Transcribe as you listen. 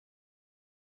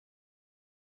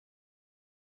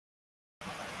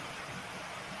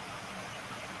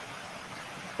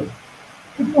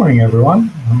Good morning, everyone.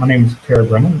 My name is Terry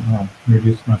Brennan. I'll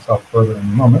introduce myself further in a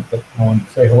moment, but I want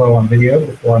to say hello on video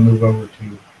before I move over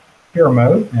to Hero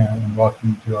Mode and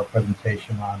welcome you to our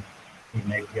presentation on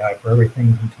an API for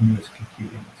everything continuous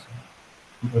computing.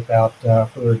 So without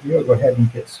further ado, I'll go ahead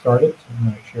and get started. So I'm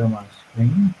going to share my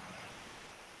screen.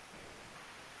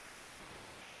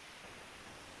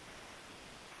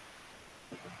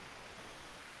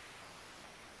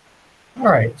 All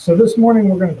right, so this morning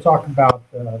we're going to talk about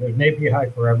there's an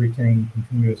API for everything,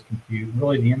 continuous compute, and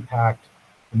really the impact,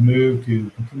 the move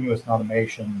to continuous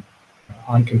automation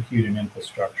on compute and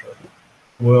infrastructure.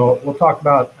 We'll talk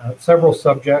about several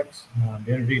subjects.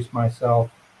 To introduce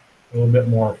myself a little bit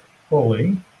more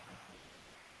fully.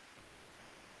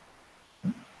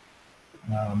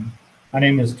 My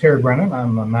name is Terry Brennan.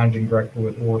 I'm a managing director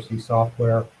with ORC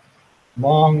Software.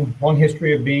 Long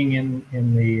history of being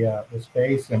in the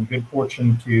space, and good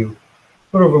fortune to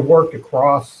sort of have worked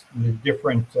across the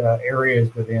different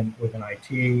areas within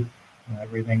IT,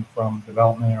 everything from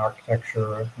development and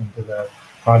architecture into the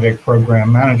project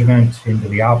program management, into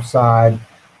the ops side,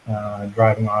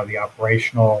 driving a lot of the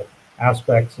operational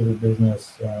aspects of the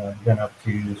business, then up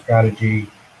to strategy,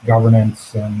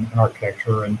 governance, and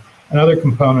architecture, and other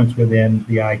components within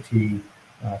the IT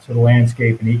sort of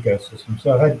landscape and ecosystem.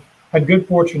 So I had good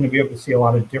fortune to be able to see a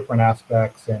lot of different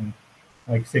aspects and,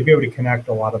 like I say, be able to connect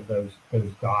a lot of those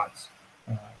dots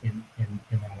in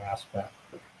that aspect.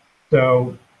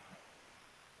 So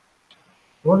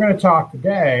we're going to talk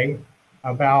today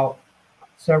about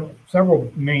several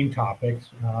main topics.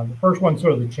 The first one,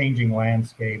 sort of the changing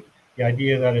landscape, the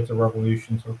idea that it's a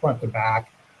revolution, sort of front to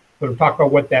back, sort of talk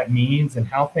about what that means and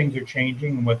how things are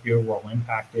changing and what the overall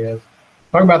impact is.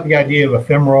 Talk about the idea of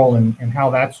ephemeral and how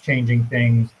that's changing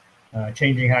things.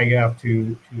 Changing how you have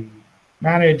to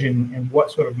manage and what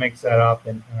sort of makes that up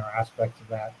and our aspects of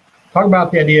that. Talk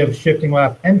about the idea of shifting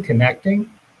left and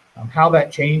connecting, how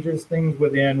that changes things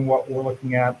within what we're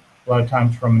looking at a lot of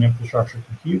times from an infrastructure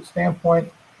compute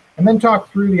standpoint, and then talk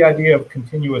through the idea of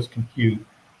continuous compute,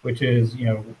 which is,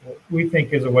 we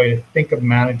think is a way to think of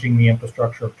managing the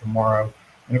infrastructure of tomorrow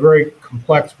in a very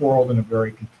complex world and a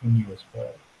very continuous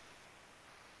world.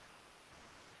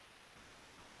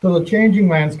 So the changing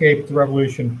landscape, the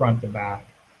revolution front to back.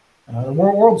 The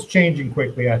world's changing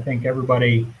quickly. I think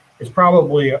everybody is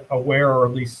probably aware or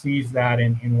at least sees that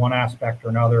in one aspect or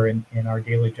another in our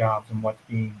daily jobs and what's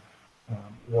being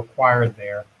required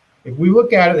there. If we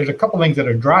look at it, there's a couple things that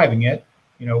are driving it.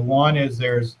 One is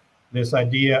there's this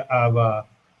idea of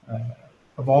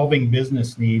evolving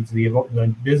business needs. The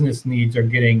business needs are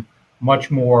getting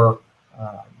much more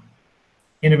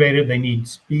innovative. They need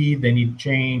speed, they need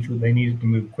change, they need it to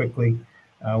move quickly.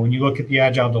 When you look at the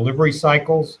agile delivery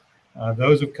cycles,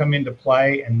 those have come into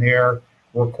play, and they're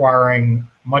requiring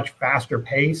much faster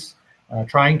pace,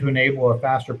 trying to enable a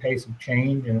faster pace of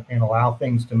change and allow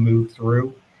things to move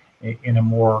through in a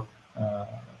more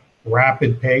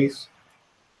rapid pace,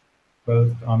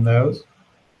 both on those.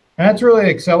 And that's really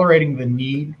accelerating the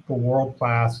need for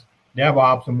world-class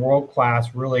DevOps and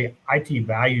world-class, really, IT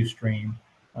value stream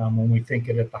when we think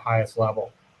it at the highest level.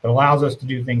 It allows us to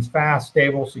do things fast,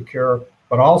 stable, secure,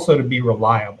 but also to be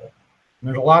reliable. And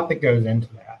there's a lot that goes into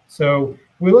that. So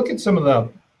if we look at some of the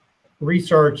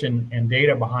research and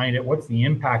data behind it, what's the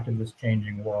impact of this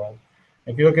changing world?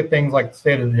 If you look at things like the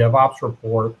State of the DevOps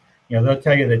report, they'll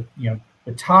tell you that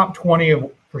the top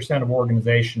 20% of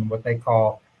organization, what they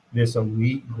call this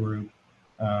elite group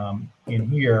in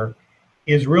here,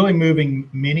 is really moving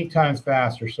many times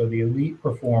faster. So the elite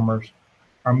performers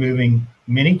are moving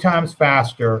many times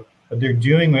faster, but they're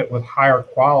doing it with higher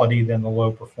quality than the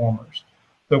low performers.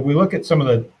 So if we look at some of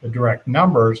the direct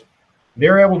numbers,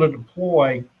 they're able to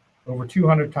deploy over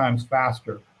 200 times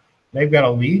faster. They've got a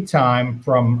lead time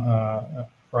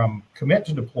from commit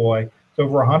to deploy to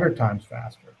over 100 times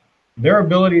faster. Their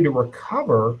ability to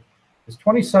recover is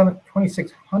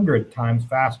 2,600 times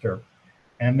faster,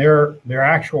 and their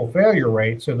actual failure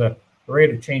rate, so the rate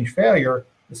of change failure,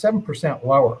 is 7%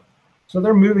 lower. So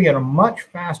they're moving at a much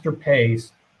faster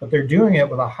pace, but they're doing it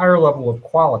with a higher level of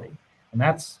quality. And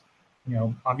that's,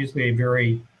 obviously a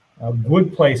very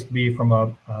good place to be from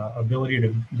a ability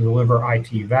to deliver IT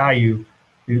value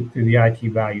through the IT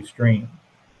value stream.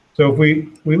 So if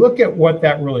we look at what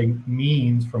that really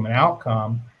means from an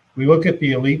outcome, we look at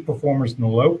the elite performers and the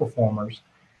low performers,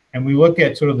 and we look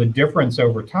at sort of the difference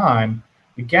over time.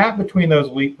 The gap between those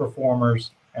elite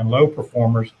performers and low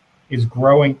performers is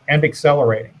growing and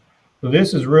accelerating. So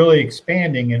this is really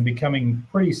expanding and becoming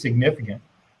pretty significant.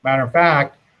 Matter of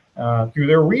fact, through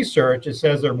their research, it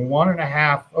says they're over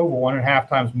 1.5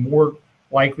 times more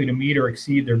likely to meet or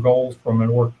exceed their goals from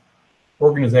an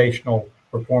organizational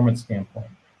performance standpoint.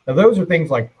 Now, those are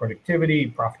things like productivity,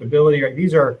 profitability, right?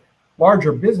 These are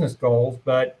larger business goals,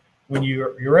 but when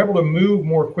you're able to move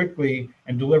more quickly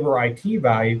and deliver IT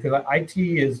value, because IT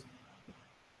is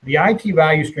the IT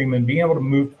value stream, and being able to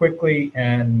move quickly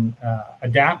and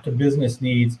adapt to business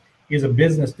needs is a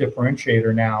business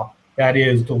differentiator now that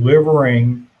is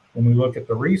delivering, when we look at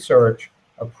the research,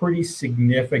 a pretty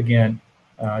significant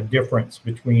difference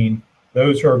between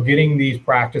those who are getting these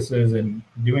practices and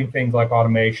doing things like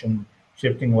automation,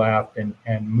 shifting left,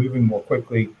 and moving more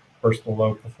quickly versus the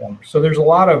low performers. So there's a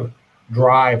lot of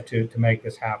drive to make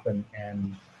this happen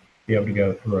and be able to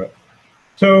go through it.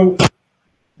 So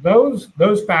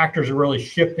those factors are really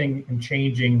shifting and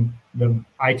changing the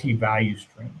IT value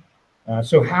stream.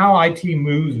 So how IT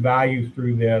moves value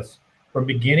through this from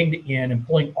beginning to end and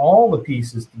pulling all the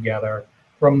pieces together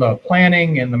from the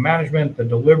planning and the management, the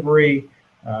delivery,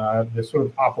 the sort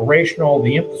of operational,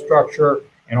 the infrastructure,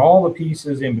 and all the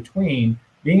pieces in between,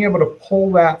 being able to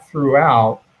pull that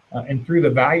throughout and through the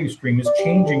value stream is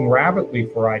changing rapidly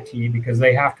for IT because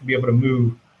they have to be able to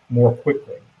move more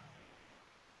quickly.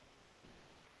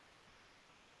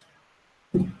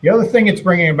 The other thing it's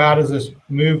bringing about is this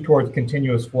move towards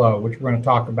continuous flow, which we're going to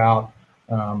talk about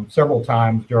several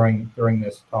times during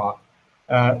this talk.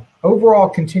 Overall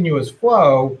continuous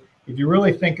flow, if you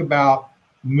really think about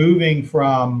moving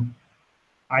from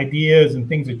ideas and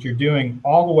things that you're doing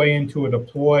all the way into a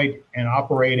deployed and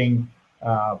operating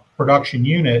production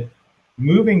unit,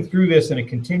 moving through this in a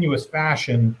continuous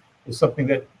fashion is something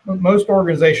that most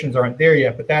organizations aren't there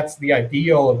yet, but that's the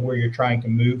ideal of where you're trying to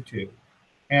move to.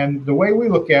 And the way we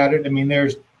look at it, I mean,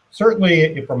 there's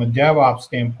certainly, from a DevOps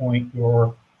standpoint,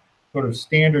 your sort of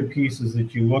standard pieces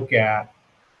that you look at,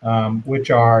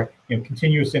 which are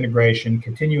continuous integration,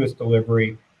 continuous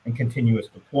delivery, and continuous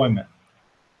deployment.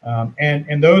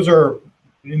 And those are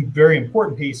very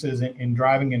important pieces in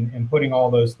driving and putting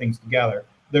all those things together.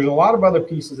 There's a lot of other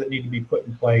pieces that need to be put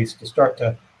in place to start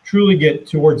to truly get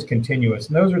towards continuous.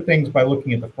 And those are things by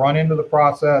looking at the front end of the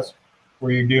process,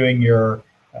 where you're doing your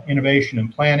innovation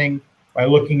and planning, by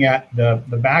looking at the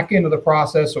back end of the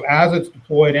process. So as it's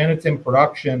deployed and it's in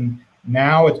production,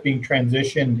 now it's being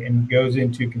transitioned and goes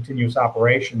into continuous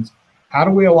operations. How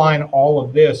do we align all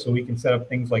of this so we can set up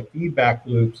things like feedback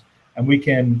loops, and we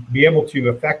can be able to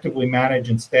effectively manage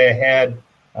and stay ahead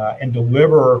and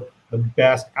deliver the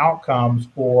best outcomes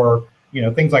for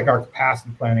things like our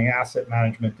capacity planning, asset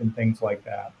management, and things like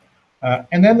that.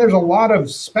 And then there's a lot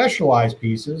of specialized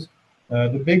pieces.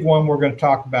 The big one we're going to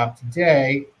talk about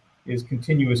today is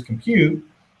continuous compute,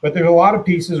 but there's a lot of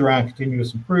pieces around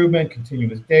continuous improvement,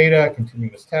 continuous data,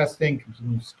 continuous testing,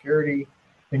 continuous security,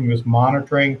 continuous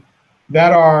monitoring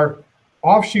that are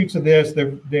offshoots of this.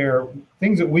 They're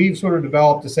things that we've sort of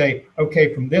developed to say,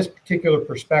 okay, from this particular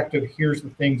perspective, here's the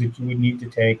things that you would need to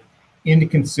take into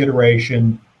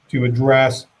consideration to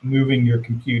address moving your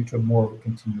compute to more of a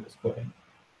continuous footing.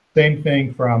 Same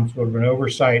thing from sort of an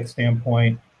oversight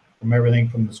standpoint, from everything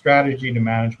from the strategy to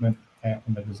management and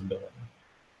the visibility.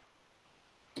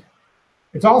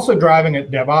 It's also driving a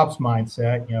DevOps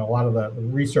mindset. A lot of the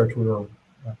research we were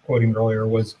quoting earlier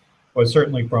was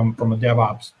certainly from a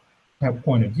DevOps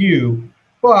point of view.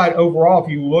 But overall, if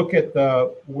you look at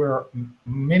where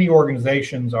many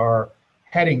organizations are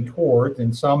heading towards,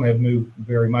 and some have moved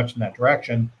very much in that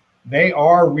direction, they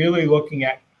are really looking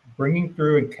at bringing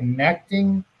through and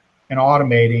connecting and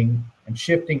automating and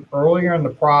shifting earlier in the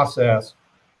process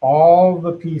all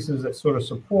the pieces that sort of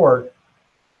support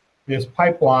this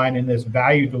pipeline and this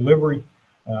value delivery,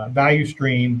 value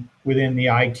stream within the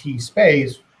IT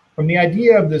space, from the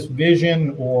idea of this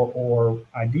vision or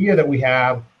idea that we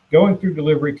have going through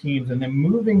delivery teams and then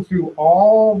moving through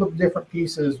all the different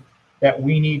pieces that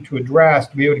we need to address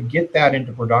to be able to get that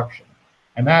into production.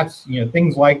 And that's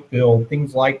things like build,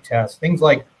 things like test, things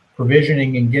like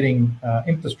provisioning and getting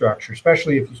infrastructure,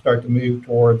 especially if you start to move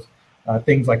towards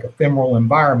things like ephemeral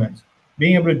environments.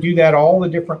 Being able to do that all the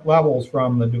different levels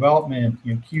from the development,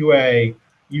 QA,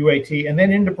 UAT, and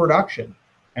then into production.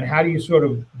 And how do you sort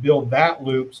of build that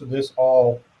loop so this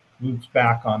all loops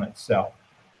back on itself?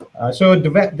 So a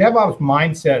DevOps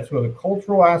mindset, sort of the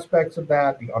cultural aspects of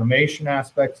that, the automation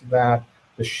aspects of that,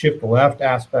 the shift left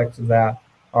aspects of that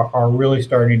are really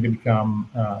starting to become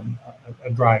a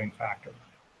driving factor.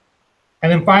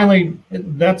 And then finally,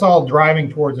 that's all driving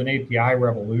towards an API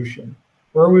revolution.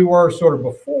 Where we were sort of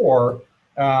before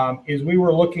is we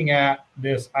were looking at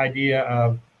this idea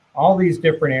of all these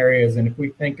different areas, and if we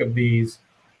think of these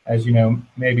as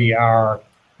maybe our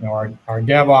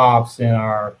DevOps and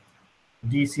our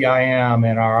DCIM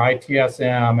and our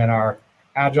ITSM and our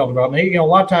agile development, a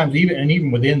lot of times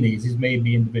even within these may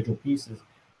be individual pieces.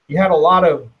 you had a lot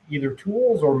of either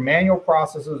tools or manual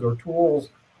processes or tools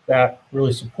that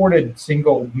really supported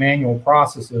single manual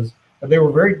processes, but they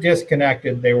were very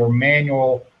disconnected. They were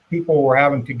manual. People were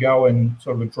having to go and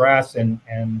sort of address and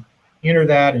enter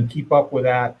that and keep up with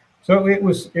that. So it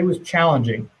was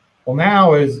challenging. Well,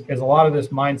 now is a lot of this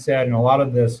mindset and a lot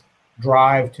of this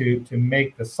drive to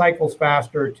make the cycles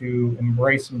faster, to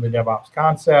embrace some of the DevOps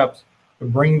concepts, to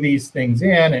bring these things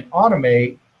in and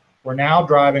automate. We're now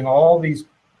driving all these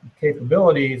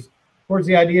capabilities towards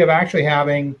the idea of actually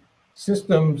having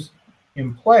systems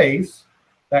in place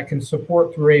that can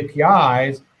support through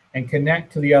APIs and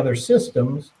connect to the other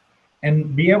systems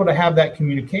and be able to have that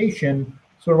communication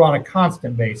sort of on a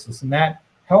constant basis. And that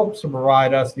helps to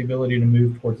provide us the ability to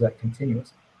move towards that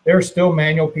continuous. There are still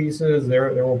manual pieces,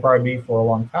 there will probably be for a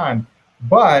long time,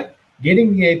 but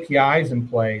getting the APIs in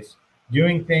place,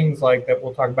 doing things like that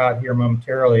we'll talk about here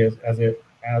momentarily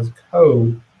as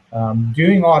code,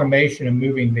 doing automation and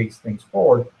moving these things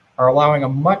forward are allowing a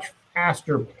much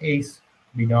faster pace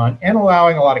to be done and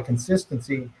allowing a lot of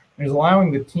consistency, and is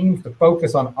allowing the teams to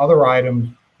focus on other items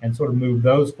and sort of move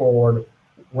those forward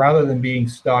rather than being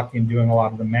stuck in doing a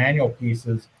lot of the manual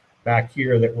pieces back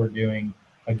here that we're doing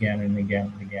again and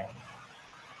again and again.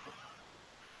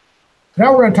 So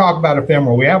now we're going to talk about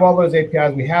ephemeral. We have all those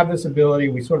APIs, we have this ability,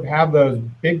 we sort of have those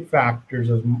big factors,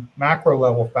 those macro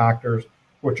level factors,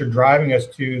 which are driving us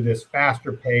to this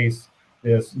faster pace,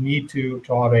 this need to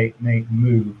automate and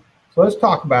move. So let's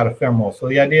talk about ephemeral. So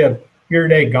the idea of here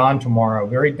today, gone tomorrow,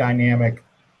 very dynamic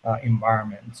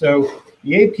environment. So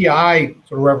the API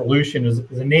sort of revolution is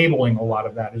enabling a lot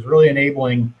of that, is really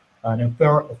enabling an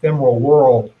ephemeral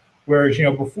world. Whereas,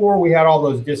 before we had all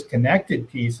those disconnected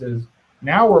pieces,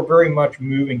 now we're very much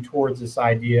moving towards this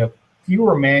idea of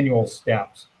fewer manual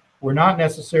steps. We're not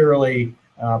necessarily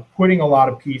putting a lot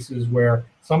of pieces where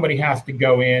somebody has to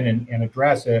go in and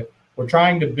address it. We're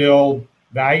trying to build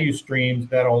value streams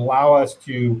that allow us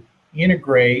to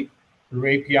integrate through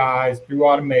APIs, through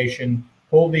automation,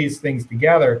 pull these things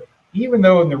together, even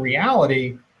though in the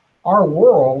reality, our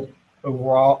world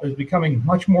overall is becoming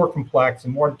much more complex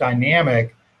and more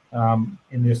dynamic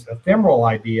in this ephemeral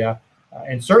idea,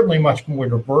 and certainly much more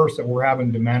diverse that we're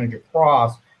having to manage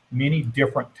across many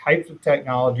different types of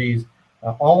technologies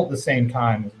all at the same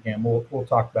time. Again, we'll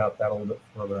talk about that a little bit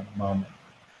further in a moment.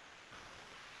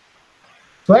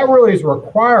 So that really is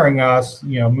requiring us,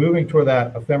 moving toward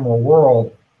that ephemeral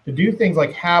world, to do things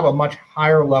like have a much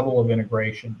higher level of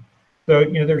integration. So,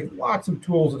 there's lots of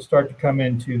tools that start to come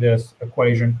into this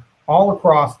equation all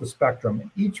across the spectrum.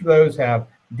 And each of those have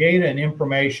data and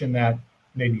information that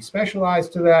may be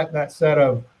specialized to that set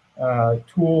of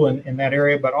tool in that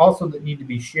area, but also that need to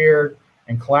be shared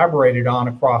and collaborated on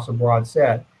across a broad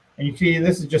set. And you see,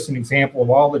 this is just an example of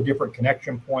all the different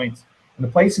connection points and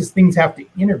the places things have to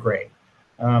integrate.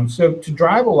 So to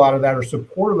drive a lot of that or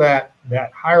support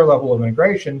that higher level of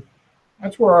integration,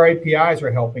 that's where our APIs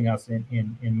are helping us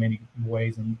in many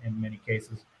ways, in many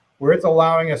cases, where it's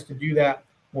allowing us to do that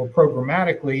more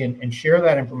programmatically and share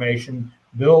that information,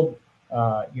 build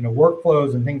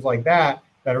workflows and things like that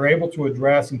are able to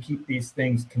address and keep these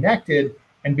things connected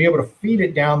and be able to feed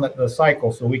it down the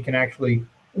cycle so we can actually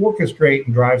orchestrate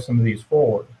and drive some of these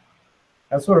forward.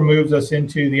 That sort of moves us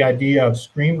into the idea of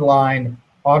streamlined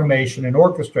automation and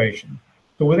orchestration.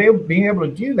 So with being able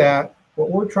to do that,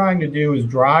 what we're trying to do is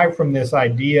drive from this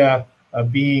idea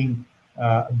of being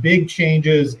big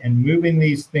changes and moving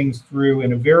these things through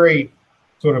in a very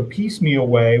sort of piecemeal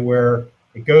way where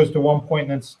it goes to one point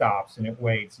and then stops and it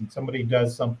waits and somebody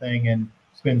does something and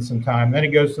spends some time, then it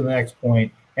goes to the next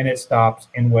point and it stops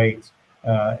and waits,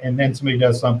 and then somebody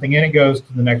does something and it goes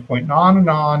to the next point and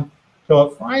on till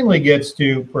it finally gets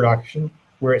to production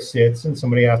where it sits and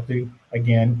somebody has to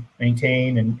again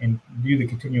maintain and do the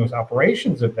continuous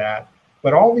operations of that.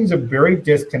 But all these are very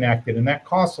disconnected, and that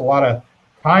costs a lot of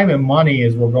time and money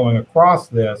as we're going across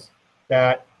this,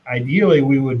 that ideally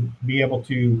we would be able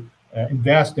to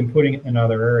invest in putting it in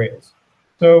other areas.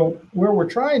 So where we're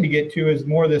trying to get to is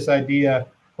more this idea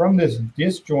from this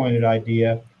disjointed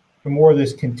idea to more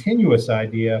this continuous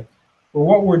idea, where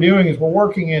what we're doing is we're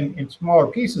working in smaller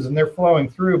pieces and they're flowing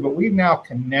through, but we've now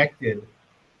connected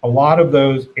a lot of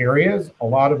those areas, a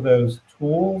lot of those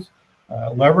tools,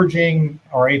 leveraging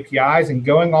our APIs and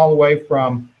going all the way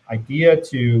from idea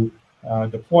to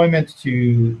deployment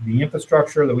to the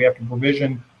infrastructure that we have to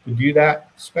provision to do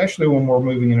that, especially when we're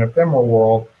moving in an ephemeral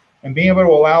world, and being able to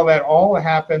allow that all to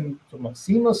happen somewhat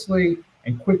seamlessly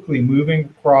and quickly, moving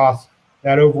across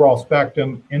that overall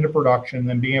spectrum into production,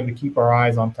 and being able to keep our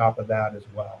eyes on top of that as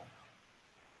well.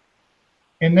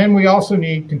 And then we also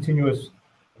need continuous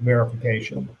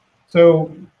verification.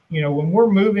 So when we're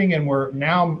moving, and we're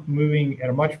now moving at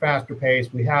a much faster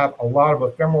pace, we have a lot of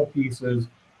ephemeral pieces.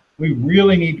 We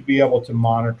really need to be able to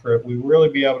monitor it. We really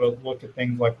be able to look at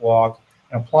things like logs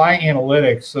and apply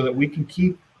analytics so that we can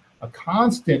keep a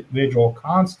constant visual,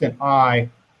 constant eye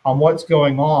on what's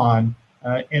going on,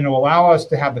 and it'll allow us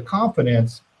to have the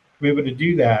confidence to be able to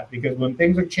do that. Because when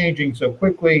things are changing so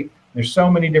quickly, there's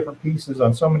so many different pieces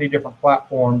on so many different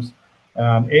platforms,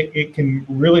 it can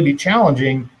really be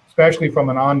challenging, especially from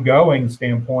an ongoing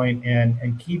standpoint,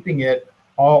 and keeping it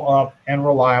all up and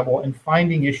reliable, and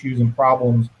finding issues and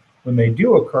problems when they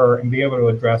do occur and be able to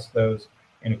address those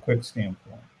in a quick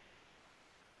standpoint.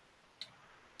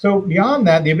 So beyond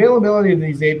that, the availability of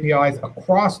these APIs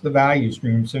across the value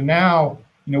stream. So now,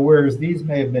 whereas these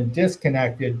may have been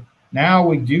disconnected, now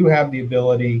we do have the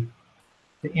ability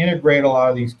to integrate a lot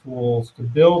of these tools, to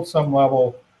build some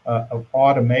level of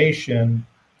automation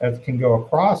that can go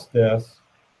across this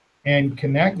and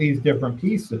connect these different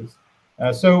pieces.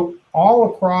 So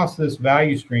all across this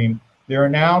value stream, there are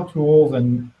now tools,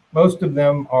 and most of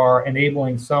them are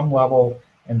enabling some level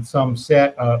and some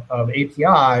set of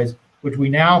APIs, which we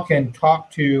now can talk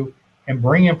to and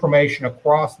bring information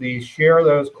across these, share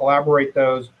those, collaborate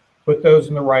those, put those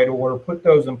in the right order, put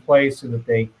those in place so that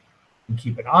they can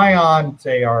keep an eye on,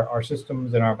 say, our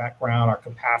systems and our background, our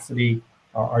capacity,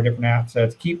 our different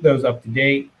assets, keep those up to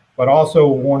date, but also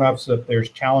warn us if there's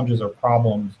challenges or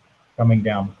problems coming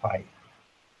down the pipe.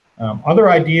 Other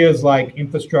ideas like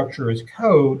infrastructure as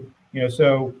code,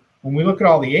 so when we look at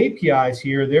all the APIs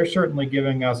here, they're certainly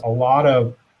giving us a lot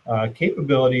of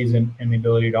capabilities and the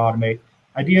ability to automate.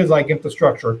 Ideas like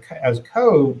infrastructure as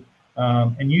code,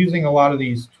 and using a lot of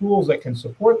these tools that can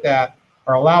support that,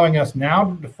 are allowing us now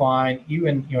to define,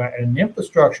 even at an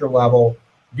infrastructure level,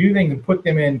 do things and put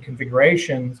them in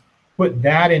configurations, put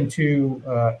that into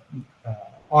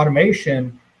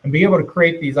automation, and be able to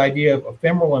create these idea of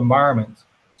ephemeral environments.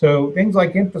 So things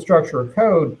like infrastructure or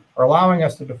code are allowing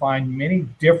us to define many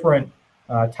different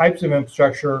types of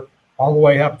infrastructure, all the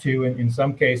way up to, in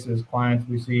some cases, clients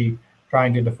we see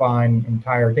trying to define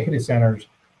entire data centers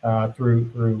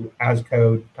through as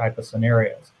code type of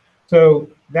scenarios. So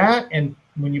that, and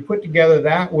when you put together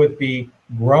that with the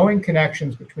growing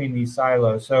connections between these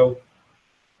silos, so,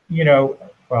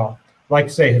 well, I like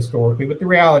to say historically, but the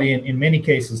reality in many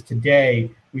cases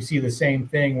today, we see the same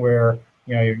thing where,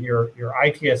 your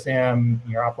ITSM,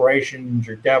 your operations,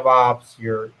 your DevOps,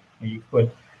 you put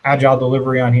agile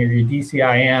delivery on here, your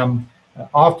DCIM,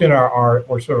 often are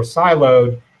sort of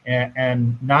siloed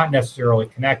and not necessarily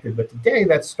connected. But today,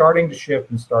 that's starting to shift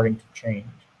and starting to change.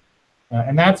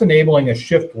 And that's enabling a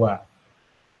shift left.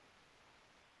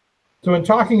 So in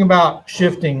talking about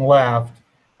shifting left,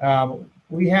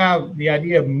 we have the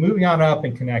idea of moving on up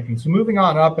and connecting. So moving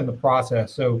on up in the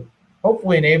process. So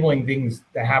hopefully enabling things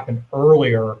to happen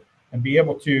earlier and be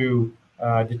able to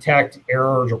detect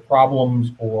errors or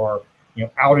problems or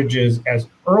outages as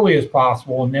early as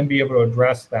possible, and then be able to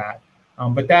address that.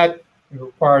 But that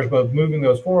requires both moving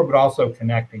those forward, but also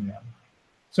connecting them.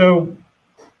 So,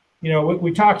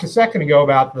 we talked a second ago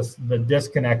about the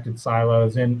disconnected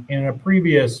silos, and in a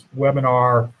previous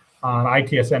webinar on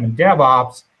ITSM and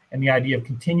DevOps and the idea of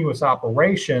continuous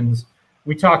operations,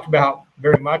 we talked about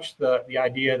very much the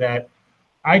idea that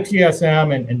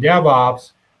ITSM and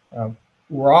DevOps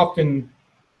were often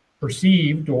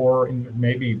perceived, or in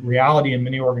maybe reality in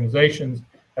many organizations,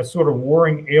 as sort of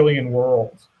warring alien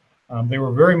worlds. They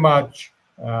were very much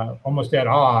almost at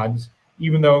odds,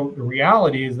 even though the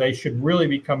reality is they should really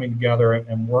be coming together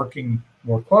and working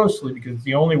more closely, because it's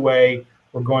the only way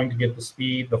we're going to get the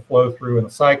speed, the flow through, and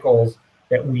the cycles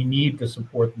that we need to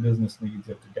support the business needs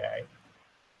of today.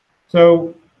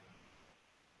 So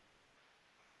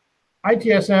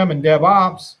ITSM and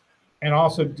DevOps, and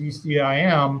also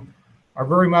DCIM, are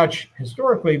very much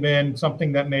historically been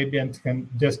something that may have been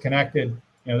disconnected.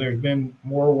 There's been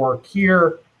more work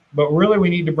here, but really we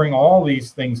need to bring all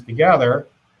these things together,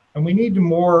 and we need to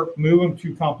move them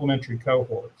to complementary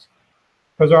cohorts.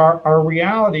 Because our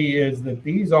reality is that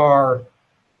these are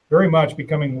very much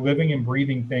becoming living and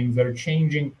breathing things that are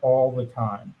changing all the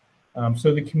time.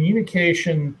 So the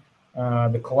communication,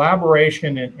 the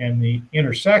collaboration, and the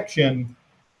intersection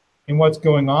in what's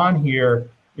going on here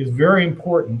is very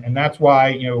important. And that's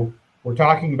why, we're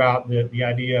talking about the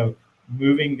idea of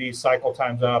moving these cycle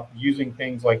times up, using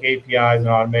things like APIs and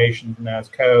automations and as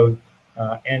code,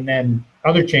 and then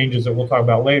other changes that we'll talk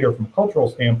about later from a cultural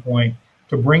standpoint,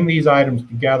 to bring these items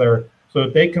together so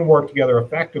that they can work together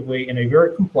effectively in a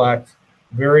very complex,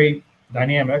 very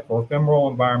dynamic or ephemeral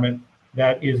environment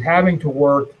that is having to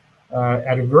work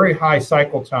at a very high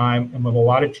cycle time and with a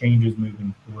lot of changes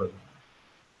moving through.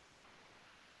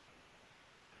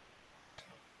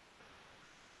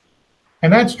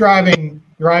 And that's driving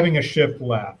a shift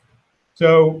left.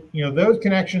 So, those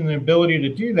connections and ability to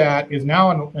do that is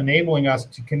now enabling us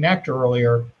to connect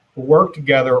earlier, to work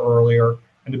together earlier,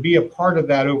 and to be a part of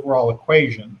that overall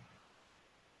equation.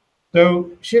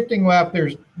 So shifting left,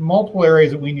 there's multiple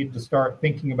areas that we need to start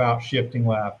thinking about shifting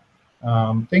left.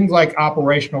 Things like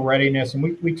operational readiness,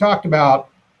 and we talked about,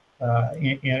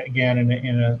 again,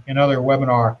 in another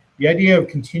webinar, the idea of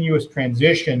continuous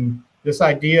transition, this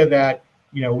idea that,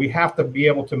 we have to be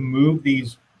able to move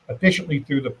these efficiently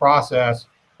through the process,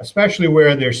 especially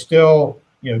where there's still,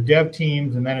 dev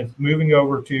teams, and then it's moving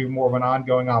over to more of an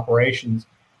ongoing operations.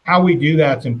 How we do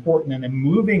that's important, and then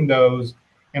moving those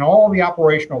and all the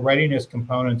operational readiness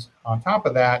components on top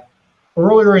of that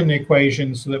earlier in the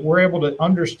equation, so that we're able to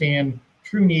understand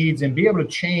true needs and be able to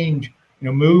change,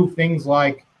 move things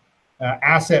like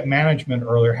asset management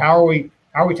earlier. How are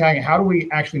we tagging? How do we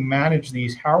actually manage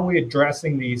these? How are we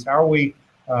addressing these? How are we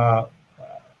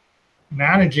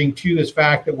managing to this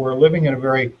fact that we're living in a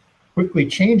very quickly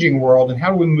changing world, and how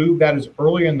do we move that as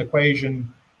early in the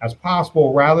equation as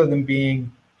possible, rather than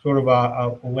being sort of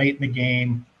a late in the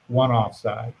game one-off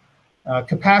side.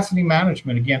 Capacity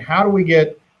management, again, how do we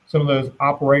get some of those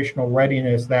operational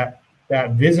readiness, that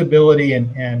visibility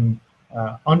and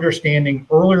understanding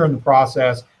earlier in the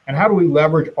process, and how do we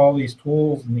leverage all these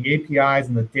tools and the APIs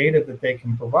and the data that they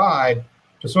can provide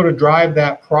to sort of drive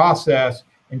that process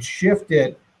and shift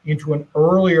it into an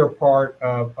earlier part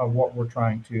of what we're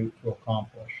trying to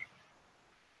accomplish.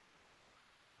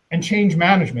 And change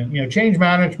management. Change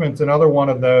management's another one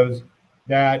of those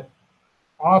that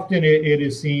often it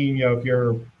is seen, if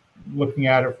you're looking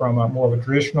at it from a more of a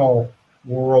traditional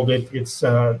world, it's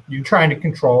you're trying to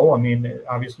control. I mean,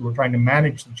 obviously we're trying to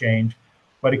manage the change,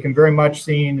 but it can very much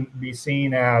be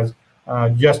seen as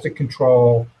just a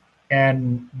control,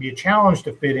 and be a challenge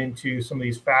to fit into some of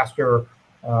these faster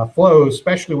flows,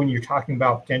 especially when you're talking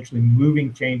about potentially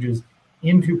moving changes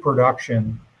into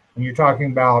production, when you're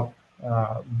talking about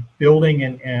building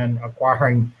and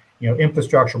acquiring,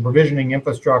 infrastructure, provisioning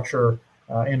infrastructure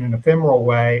in an ephemeral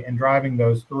way, and driving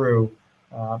those through,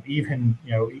 even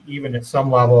at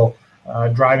some level,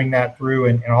 driving that through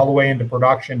and all the way into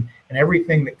production and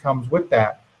everything that comes with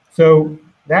that. So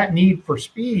that need for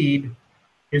speed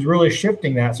is really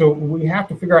shifting that. So we have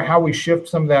to figure out how we shift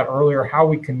some of that earlier, how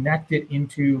we connect it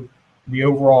into the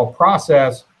overall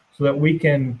process, so that we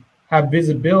can have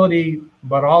visibility,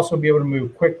 but also be able to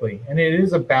move quickly. And it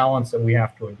is a balance that we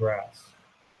have to address.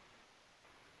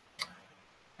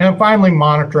 And finally,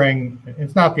 monitoring.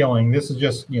 It's not the only thing. This is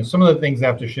just, some of the things that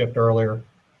have to shift earlier.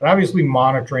 But obviously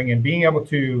monitoring and being able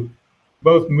to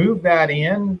both move that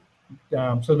in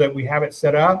so that we have it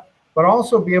set up, but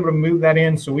also be able to move that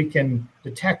in so we can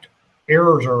detect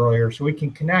errors earlier, so we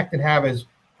can connect and have as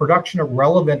production of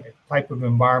relevant type of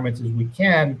environments as we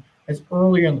can, as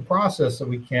early in the process that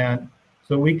we can,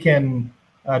 so we can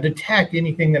detect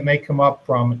anything that may come up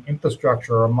from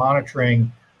infrastructure or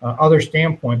monitoring other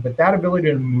standpoint. But that ability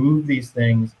to move these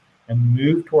things and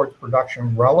move towards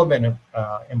production relevant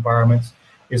environments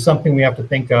is something we have to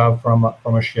think of from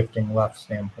a shifting left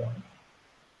standpoint.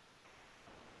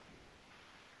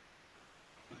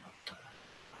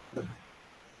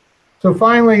 So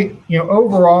finally,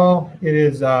 overall, it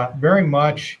is very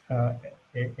much an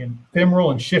ephemeral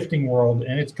and shifting world,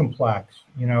 and it's complex.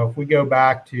 If we go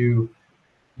back to,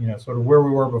 sort of where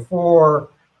we were before,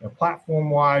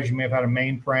 platform-wise, you may have had a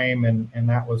mainframe, and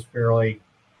that was fairly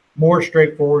more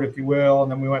straightforward, if you will.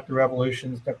 And then we went through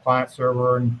evolutions to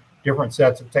client-server and different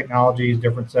sets of technologies,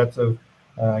 different sets of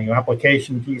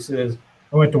application pieces.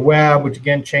 We went to web, which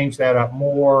again changed that up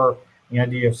more. The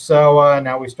idea of SOA,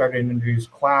 now we started to introduce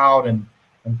cloud and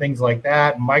things like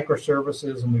that, and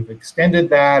microservices, and we've extended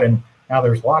that, and now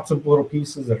there's lots of little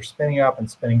pieces that are spinning up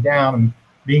and spinning down and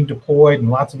being deployed, and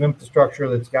lots of infrastructure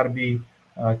that's got to be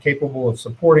capable of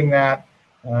supporting that.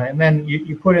 And then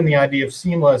you put in the idea of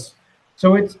seamless.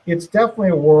 So it's definitely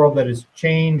a world that has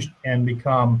changed and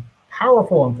become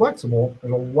powerful and flexible.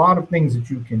 There's a lot of things that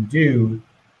you can do,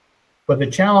 but the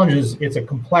challenge is it's a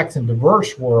complex and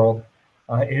diverse world.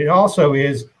 It also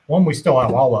is one, we still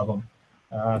have all of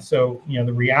them. So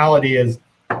the reality is,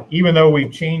 even though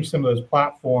we've changed some of those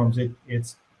platforms,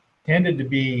 it's tended to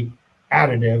be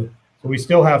additive. So we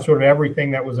still have sort of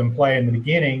everything that was in play in the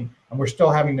beginning, and we're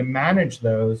still having to manage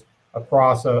those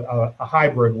across a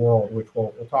hybrid world, which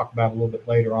we'll talk about a little bit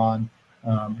later on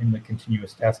in the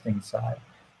continuous testing side.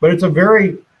 But it's a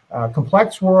very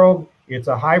complex world. It's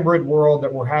a hybrid world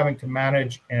that we're having to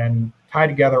manage and tie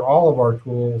together all of our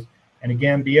tools, and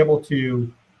again, be able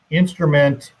to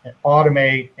instrument,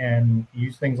 automate, and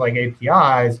use things like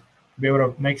APIs to be able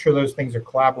to make sure those things are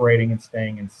collaborating and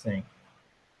staying in sync.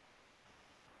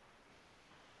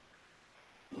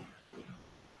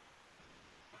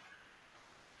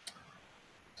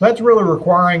 So that's really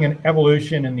requiring an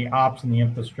evolution in the ops and the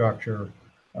infrastructure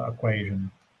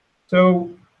equation. So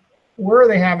where are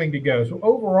they having to go? So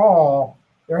overall,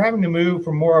 they're having to move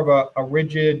from more of a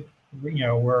rigid,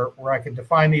 where I could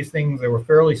define these things. They were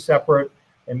fairly separate.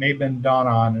 They may have been done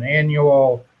on an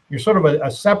annual. You're sort of a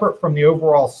separate from the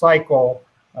overall cycle,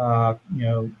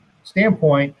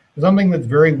 standpoint. Something that's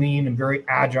very lean and very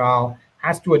agile,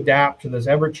 has to adapt to this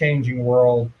ever-changing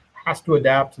world, has to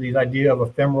adapt to these idea of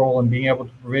ephemeral and being able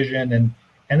to provision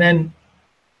and then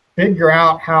figure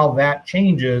out how that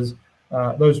changes.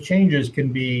 Those changes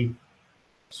can be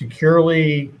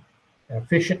securely,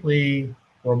 efficiently,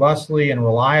 robustly, and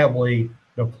reliably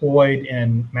deployed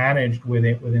and managed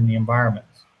within the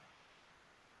environments.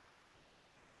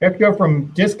 You have to go from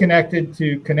disconnected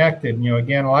to connected.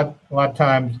 Again, a lot of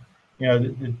times,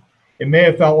 it may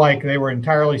have felt like they were an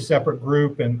entirely separate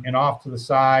group and off to the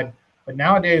side. But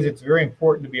nowadays, it's very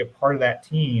important to be a part of that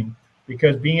team,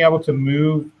 because being able to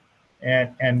move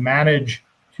and manage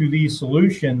to these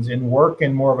solutions and work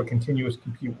in more of a continuous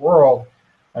compute world,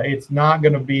 it's not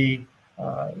going to be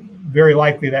very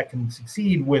likely that can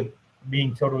succeed with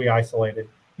being totally isolated,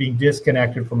 being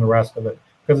disconnected from the rest of it,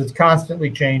 because it's constantly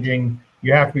changing.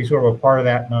 You have to be sort of a part of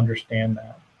that and understand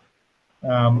that.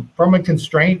 From a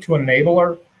constraint to an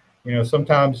enabler,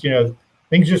 sometimes,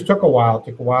 things just took a while. It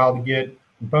took a while to get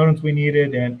components we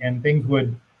needed, and things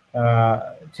would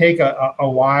take a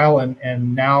while,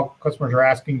 and now customers are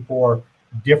asking for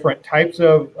different types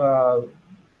of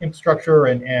infrastructure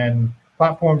and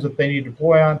platforms that they need to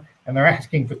deploy on, and they're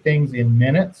asking for things in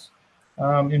minutes,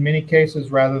 in many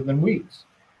cases, rather than weeks.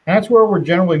 And that's where we're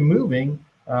generally moving,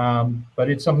 but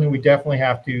it's something we definitely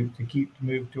have to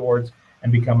move towards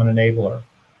and become an enabler.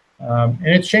 And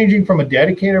it's changing from a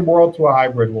dedicated world to a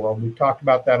hybrid world. We talked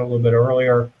about that a little bit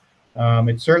earlier.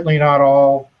 It's certainly not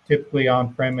all typically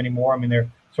on-prem anymore. I mean, there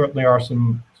certainly are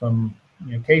some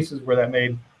cases where that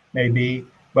may be,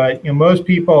 but most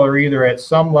people are either at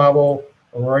some level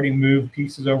or already moved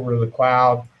pieces over to the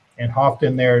cloud, and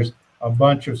often there's a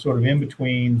bunch of sort of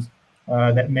in-betweens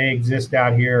that may exist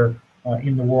out here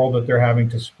in the world that they're having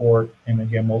to support. And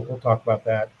again, we'll talk about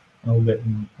that in a little bit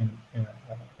in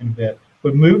a bit.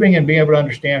 But moving and being able to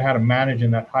understand how to manage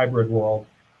in that hybrid world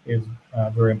is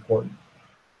very important.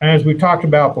 And as we talked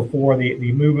about before,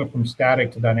 the movement from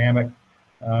static to dynamic,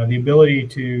 the ability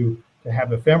to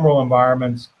have ephemeral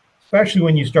environments, especially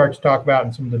when you start to talk about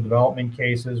in some of the development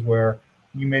cases where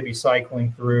you may be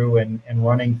cycling through and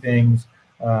running things,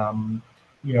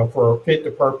 for fit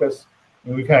to purpose.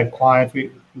 And we've had clients,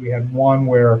 we had one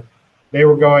where they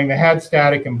had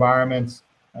static environments,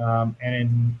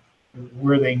 and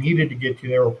where they needed to get to,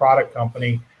 they were a product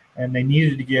company, and they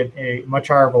needed to get a much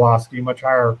higher velocity, much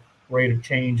higher rate of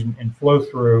change and flow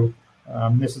through.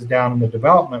 This is down in the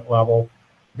development level.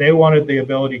 They wanted the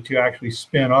ability to actually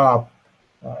spin up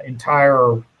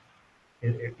entire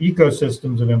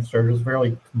ecosystems of infrastructure. It's a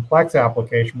fairly complex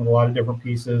application with a lot of different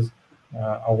pieces,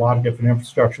 a lot of different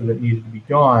infrastructure that needed to be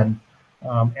done.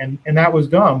 And that was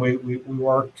done. We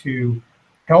worked to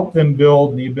help them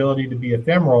build the ability to be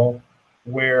ephemeral,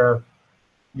 where,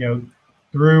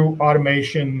 through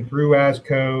automation, through as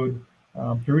code,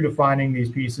 through defining these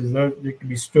pieces, they could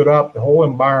be stood up, the whole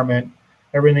environment,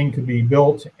 everything could be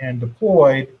built and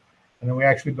deployed. And then we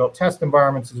actually built test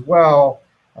environments as well,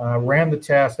 ran the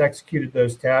test, executed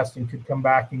those tests, and could come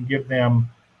back and give them,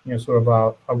 sort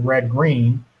of a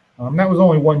red-green. That was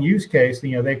only one use case.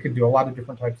 They could do a lot of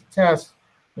different types of tests.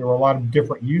 There were a lot of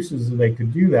different uses that they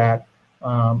could do that.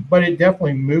 But it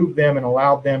definitely moved them and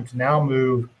allowed them to now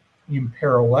move in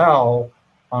parallel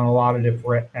on a lot of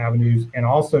different avenues, and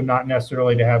also not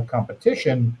necessarily to have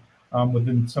competition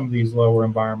within some of these lower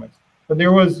environments. But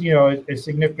there was, a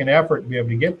significant effort to be able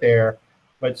to get there,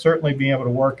 but certainly being able to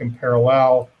work in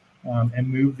parallel and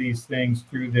move these things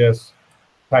through this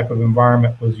type of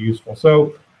environment was useful.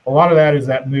 So a lot of that is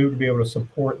that move to be able to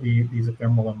support these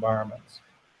ephemeral environments.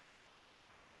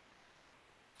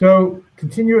 So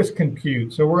continuous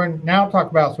compute. So we're now talk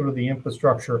about sort of the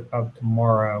infrastructure of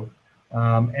tomorrow.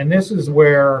 And this is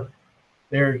where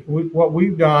what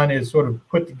we've done is sort of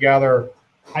put together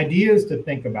ideas to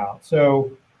think about.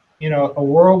 So, a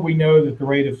world, we know that the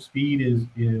rate of speed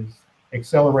is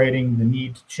accelerating, the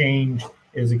need to change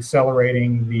is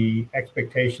accelerating, the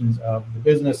expectations of the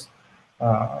business,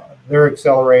 they're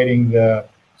accelerating, the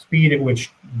speed at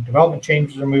which development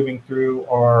changes are moving through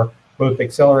are both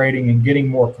accelerating and getting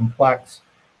more complex.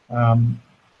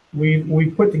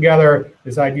 We put together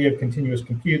this idea of continuous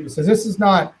compute that says this is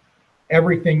not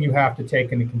everything you have to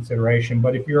take into consideration,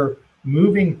 but if you're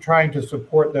moving, trying to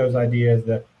support those ideas,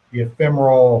 the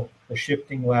ephemeral, the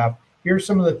shifting left, here's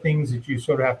some of the things that you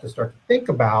sort of have to start to think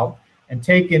about and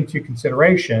take into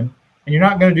consideration. And you're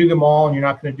not going to do them all, and you're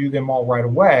not going to do them all right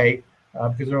away,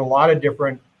 because there are a lot of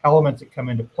different elements that come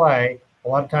into play. A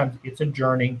lot of times it's a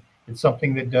journey. It's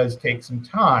something that does take some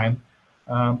time.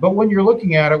 But when you're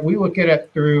looking at it, we look at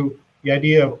it through the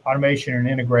idea of automation and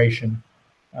integration.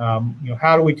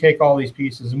 How do we take all these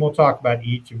pieces? And we'll talk about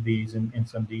each of these in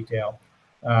some detail.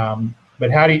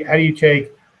 But how do you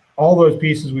take all those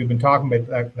pieces we've been talking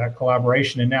about, that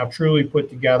collaboration, and now truly put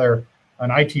together an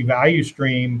IT value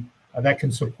stream that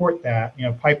can support that,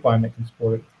 pipeline that can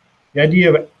support it. The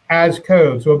idea of as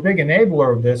code, so a big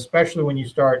enabler of this, especially when you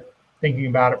start thinking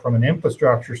about it from an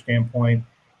infrastructure standpoint,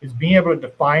 is being able to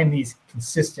define these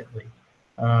consistently.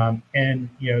 And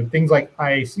things like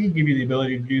IAC give you the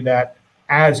ability to do that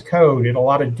as code at a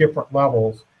lot of different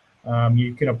levels.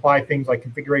 You can apply things like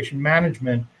configuration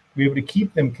management to be able to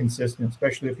keep them consistent,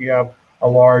 especially if you have a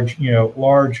large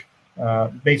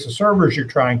base of servers you're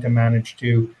trying to manage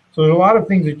to. So there's a lot of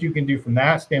things that you can do from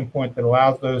that standpoint that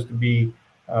allows those to be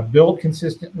built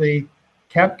consistently,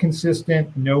 kept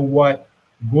consistent, know what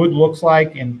good looks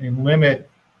like, and limit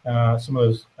some of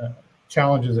those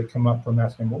challenges that come up from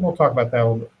that standpoint. We'll talk about that a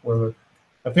little bit further.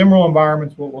 Ephemeral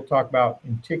environments, we'll talk about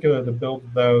in particular the build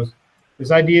of those.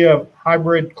 This idea of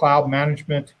hybrid cloud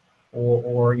management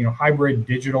or hybrid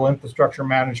digital infrastructure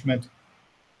management.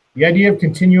 The idea of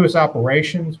continuous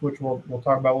operations, which we'll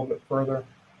talk about a little bit further.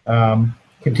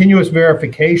 Continuous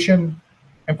verification,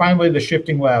 and finally the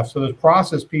shifting left. So those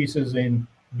process pieces in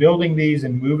building these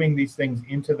and moving these things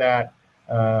into that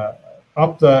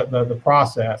up the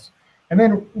process. And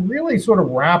then really sort of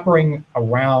wrapping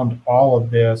around all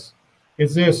of this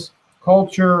is this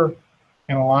culture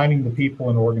and aligning the people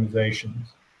and organizations.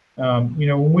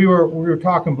 When we were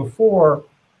talking before,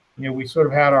 we sort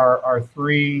of had our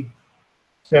three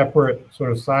separate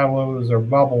sort of silos or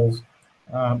bubbles,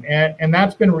 and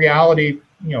that's been reality,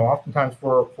 oftentimes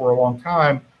for a long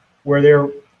time, where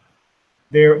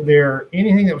there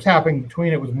anything that was happening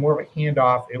between it was more of a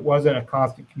handoff. It wasn't a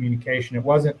constant communication. It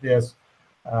wasn't this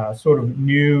sort of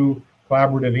new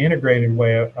collaborative integrated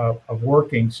way of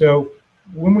working. So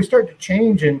when we start to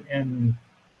change and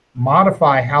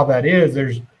modify how that is,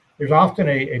 there's often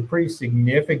a pretty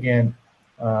significant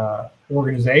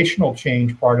organizational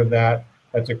change part of that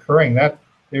that's occurring. That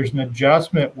there's an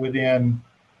adjustment within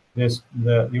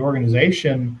the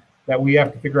organization that we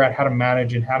have to figure out how to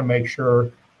manage and how to make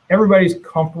sure everybody's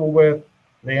comfortable with,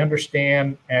 they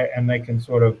understand, and they can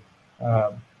sort of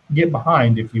get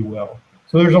behind, if you will.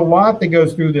 So there's a lot that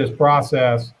goes through this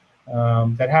process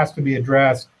that has to be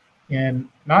addressed in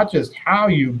not just how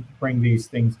you bring these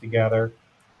things together,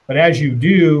 but as you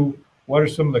do, what are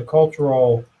some of the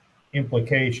cultural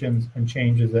implications and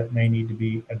changes that may need to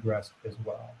be addressed as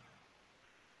well.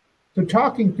 So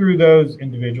talking through those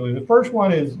individually, the first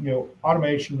one is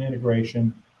automation and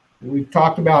integration. We've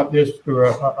talked about this through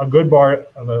a good part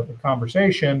of the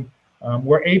conversation,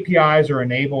 where APIs are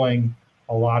enabling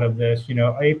a lot of this.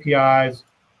 APIs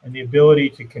and the ability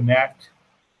to connect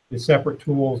the separate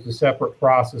tools, the separate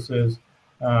processes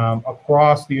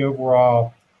across the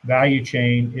overall value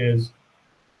chain is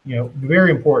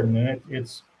very important, and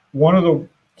it's one of the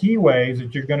key ways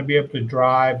that you're going to be able to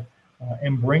drive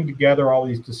and bring together all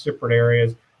these disparate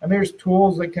areas. And there's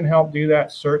tools that can help do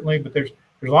that, certainly, but there's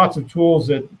lots of tools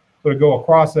that sort of go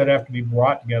across that have to be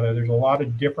brought together. There's a lot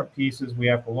of different pieces we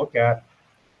have to look at.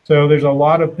 So there's a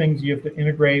lot of things you have to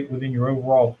integrate within your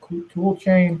overall tool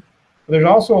chain. But there's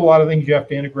also a lot of things you have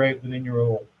to integrate within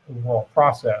your overall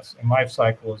process and life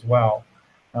cycle as well.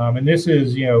 And this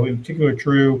is, in particular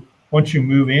true once you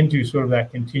move into sort of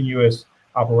that continuous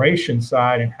operation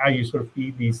side and how you sort of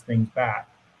feed these things back.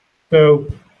 So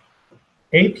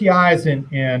APIs have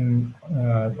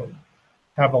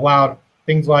allowed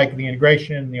things like the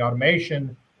integration and the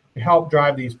automation to help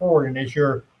drive these forward. And as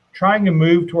you're trying to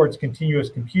move towards continuous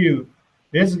compute,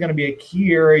 this is going to be a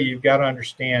key area you've got to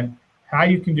understand how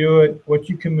you can do it, what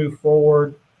you can move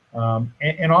forward.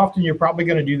 And often you're probably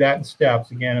going to do that in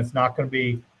steps. Again, it's not going to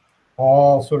be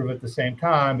all sort of at the same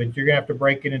time, but you're going to have to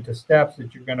break it into steps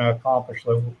that you're going to accomplish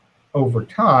over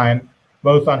time,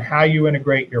 both on how you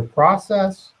integrate your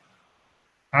process,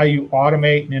 how you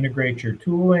automate and integrate your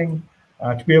tooling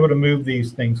to be able to move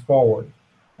these things forward.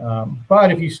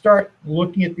 But if you start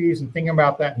looking at these and thinking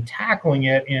about that and tackling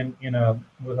it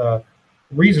with a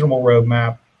reasonable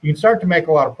roadmap, you can start to make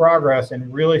a lot of progress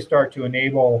and really start to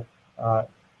enable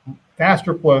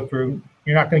faster flow through.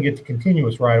 You're not going to get to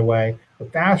continuous right away,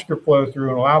 but faster flow through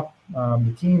and allow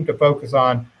the team to focus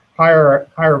on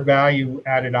higher value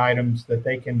added items that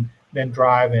they can then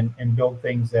drive and build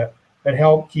things that that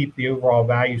help keep the overall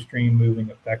value stream moving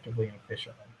effectively and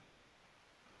efficiently.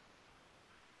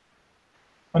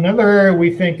 Another area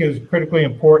we think is critically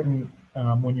important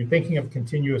when you're thinking of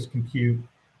continuous compute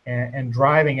and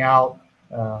driving out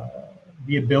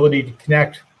the ability to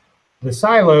connect the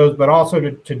silos, but also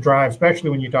to drive, especially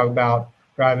when you talk about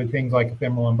driving things like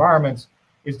ephemeral environments,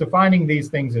 is defining these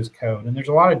things as code. And there's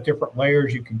a lot of different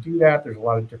layers you can do that. There's a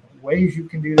lot of different ways you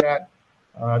can do that.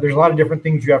 There's a lot of different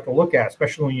things you have to look at,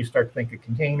 especially when you start to think of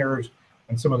containers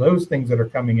and some of those things that are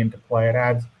coming into play. It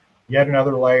adds yet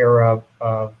another layer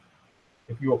of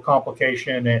if you will,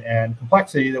 complication and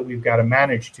complexity that we've got to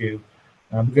manage to,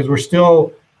 because we're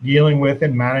still dealing with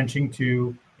and managing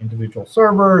to individual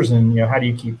servers, and how do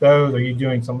you keep those? Are you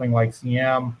doing something like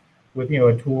CM with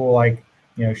a tool like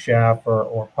Chef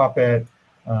or Puppet?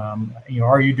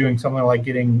 Are you doing something like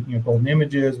getting golden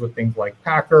images with things like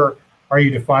Packer? Are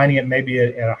you defining it maybe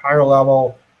at a higher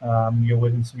level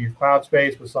within some of your cloud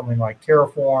space with something like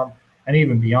Terraform, and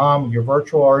even beyond with your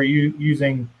virtual? Are you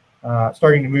using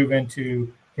starting to move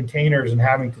into containers and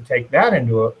having to take that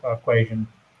into equation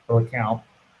or account?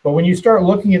 But when you start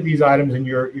looking at these items and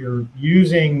you're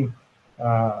using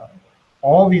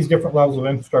all these different levels of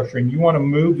infrastructure, and you want to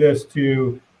move this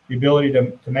to the ability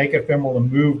to make it ephemeral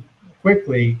and move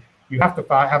quickly, you have to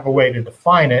have a way to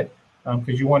define it,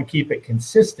 because you want to keep it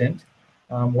consistent,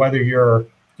 whether you're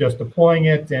just deploying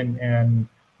it and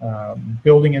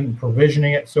building and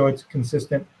provisioning it so it's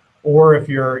consistent, or if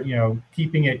you're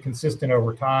keeping it consistent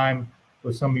over time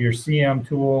with some of your CM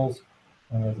tools,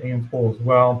 Ansible as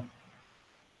well.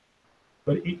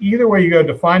 But either way you go,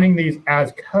 defining these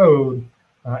as code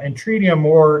and treating them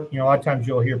more, a lot of times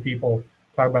you'll hear people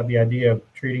talk about the idea of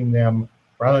treating them,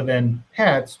 rather than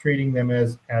pets, treating them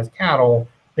as cattle,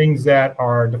 things that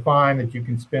are defined that you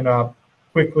can spin up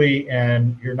quickly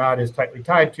and you're not as tightly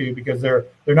tied to, because they're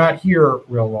not here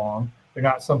real long. They're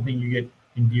not something you get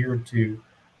endeared to.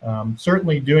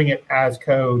 Certainly doing it as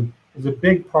code is a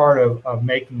big part of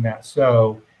making that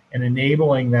so and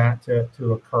enabling that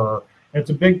to occur. And it's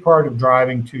a big part of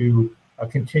driving to a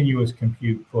continuous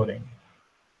compute footing.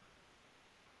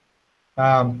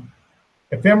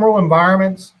 Ephemeral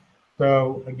environments.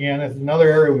 So again, it's another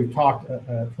area we've talked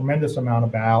a tremendous amount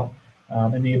about,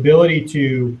 and the ability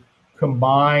to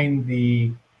combine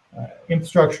the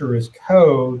infrastructure as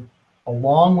code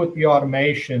along with the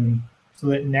automation, so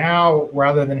that now,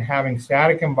 rather than having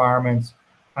static environments,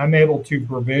 I'm able to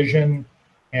provision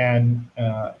and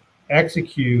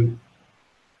execute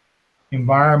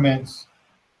environments,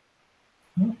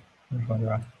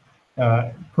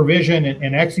 provision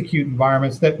and execute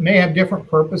environments that may have different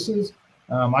purposes.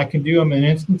 I can do them in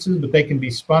instances, but they can be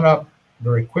spun up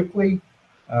very quickly.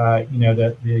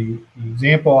 The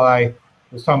example I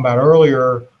was talking about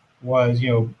earlier was,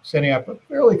 setting up a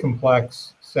fairly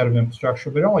complex set of infrastructure,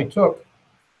 but it only took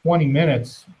 20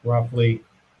 minutes roughly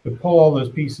to pull all those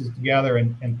pieces together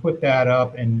and put that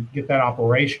up and get that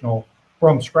operational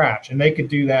from scratch. And they could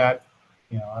do that,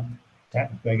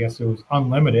 technically, I guess it was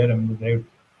unlimited. I mean,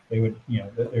 they would,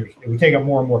 it would take up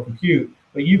more and more compute,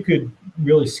 but you could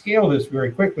really scale this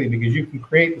very quickly because you can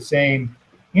create the same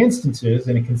instances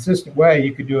in a consistent way.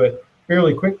 You could do it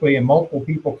fairly quickly, and multiple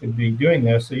people could be doing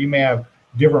this. So you may have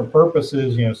different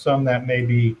purposes, some that may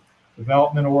be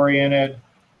development oriented,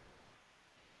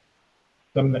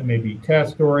 some that may be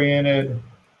test oriented,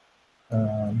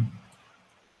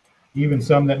 even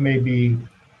some that may be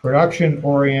production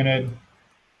oriented.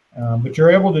 But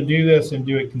you're able to do this and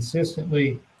do it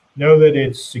consistently, know that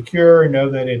it's secure, know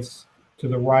that it's to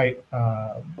the right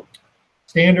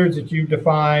standards that you've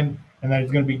defined, and that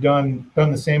it's going to be done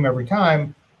the same every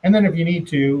time. And then if you need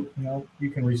to, you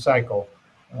can recycle,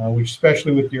 which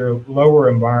especially with your lower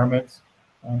environments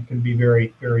can be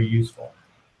very, very useful.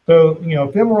 So,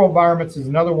 ephemeral environments is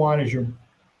another one as you're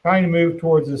trying to move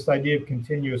towards this idea of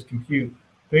continuous compute.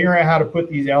 Figuring out how to put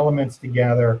these elements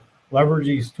together, leverage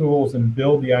these tools, and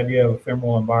build the idea of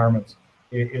ephemeral environments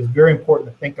is very important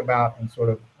to think about and sort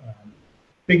of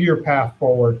figure your path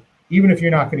forward, even if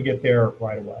you're not going to get there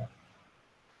right away.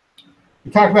 We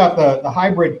talk about the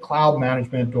hybrid cloud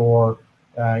management or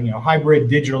hybrid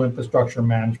digital infrastructure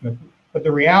management, but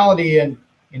the reality in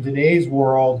today's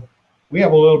world, we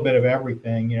have a little bit of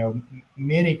everything.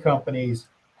 Many companies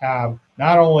have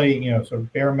not only sort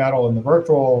of bare metal in the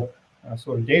virtual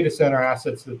sort of data center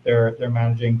assets that they're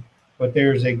managing, but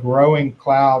there's a growing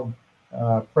cloud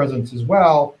presence as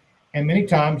well. And many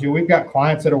times, we've got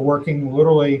clients that are working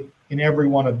literally in every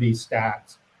one of these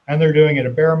stacks. And they're doing it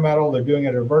at bare metal, they're doing it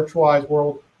at a virtualized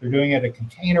world, they're doing it at a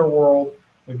container world,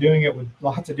 they're doing it with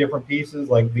lots of different pieces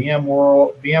like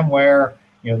VMware,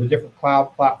 the different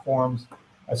cloud platforms.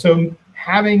 So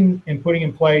having and putting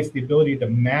in place the ability to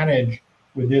manage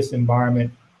with this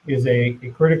environment is a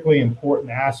critically important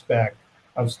aspect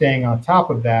of staying on top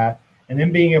of that, and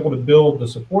then being able to build the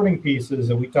supporting pieces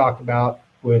that we talked about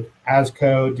with as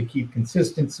code to keep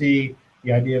consistency,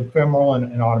 the idea of ephemeral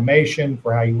and automation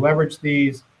for how you leverage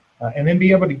these, and then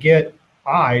be able to get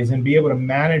eyes and be able to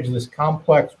manage this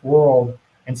complex world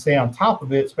and stay on top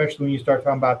of it, especially when you start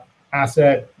talking about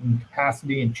asset and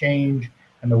capacity and change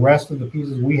and the rest of the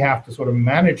pieces we have to sort of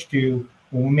manage to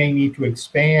when we may need to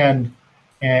expand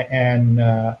and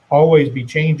always be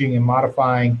changing and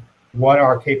modifying what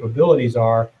our capabilities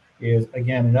are is,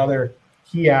 again, another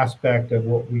key aspect of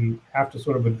what we have to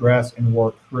sort of address and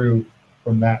work through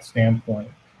from that standpoint.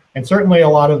 And certainly a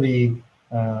lot of the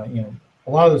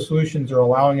solutions are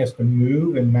allowing us to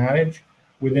move and manage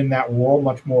within that world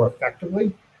much more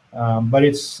effectively. But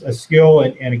it's a skill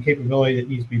and a capability that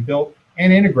needs to be built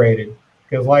and integrated,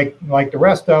 because like the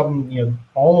rest of them,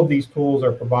 all of these tools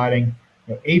are providing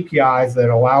APIs that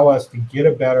allow us to get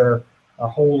a better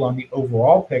hold on the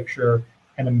overall picture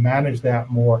and to manage that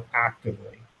more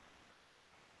actively.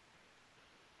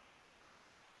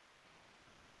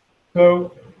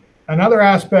 So another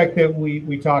aspect that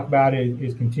we talk about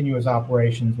is continuous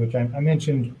operations, which I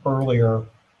mentioned earlier,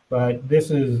 but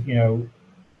this is, to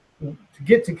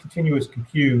get to continuous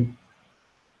compute,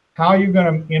 how you're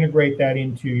going to integrate that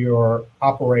into your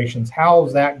operations, how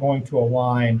is that going to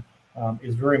align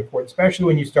is very important, especially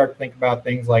when you start to think about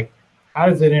things like, how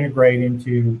does it integrate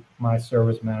into my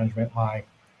service management, my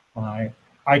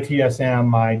ITSM,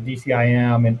 my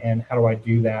DCIM, and how do I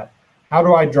do that? How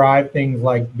do I drive things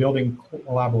like building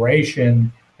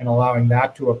collaboration and allowing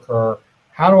that to occur?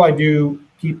 How do I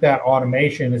keep that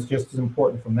automation? It's just as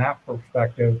important from that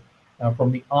perspective.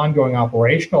 From the ongoing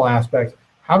operational aspects,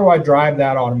 how do I drive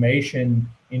that automation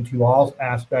into all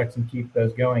aspects and keep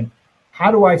those going?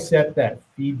 How do I set that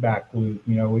feedback loop?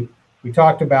 We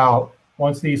talked about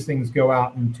once these things go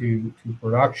out into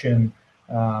production,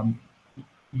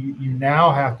 you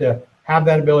now have to have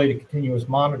that ability to continuous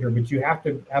monitor, but you have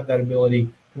to have that ability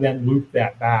to then loop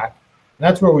that back. And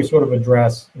that's where we sort of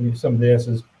address some of this,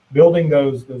 is building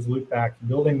those loop backs,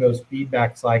 building those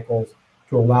feedback cycles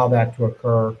to allow that to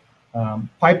occur.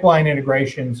 Pipeline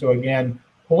integration, so again,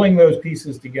 pulling those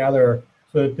pieces together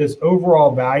so that this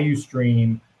overall value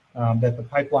stream that the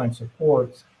pipeline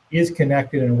supports is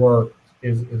connected and works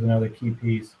is another key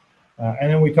piece.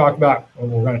 And then we're going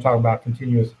to talk about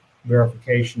continuous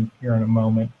verification here in a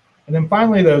moment. And then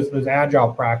finally, those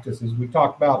agile practices. We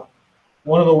talked about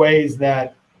one of the ways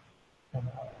that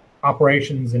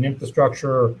operations and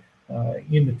infrastructure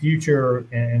in the future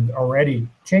and already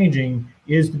changing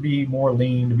is to be more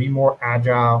lean, to be more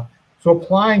agile. So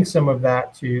applying some of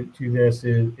that to this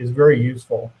is very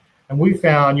useful. And we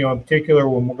found, in particular,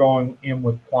 when we're going in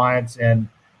with clients and,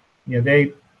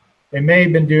 they may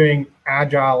have been doing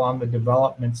agile on the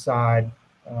development side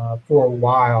for a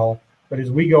while, but as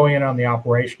we go in on the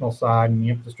operational side and the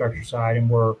infrastructure side and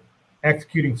we're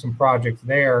executing some projects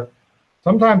there,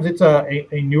 sometimes it's a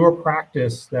newer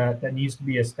practice that needs to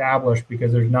be established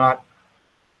because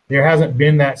there hasn't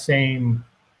been that same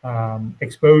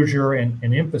exposure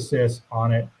and emphasis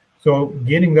on it. So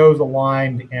getting those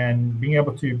aligned and being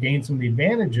able to gain some of the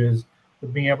advantages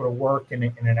of being able to work in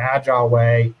an agile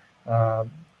way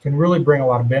can really bring a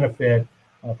lot of benefit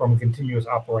from a continuous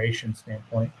operation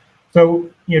standpoint. So,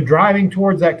 driving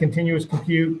towards that continuous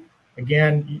compute,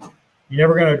 again, you're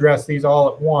never going to address these all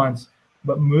at once,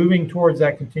 but moving towards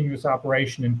that continuous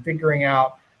operation and figuring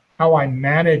out how I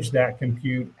manage that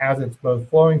compute as it's both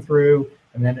flowing through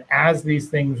and then as these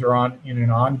things are in an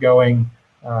ongoing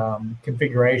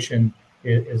configuration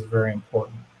is very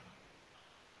important.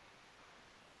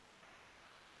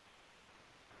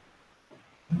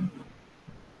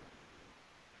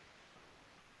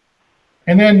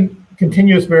 And then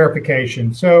continuous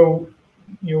verification. So,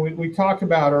 we talked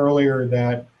about earlier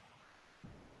that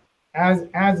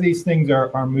as these things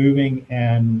are moving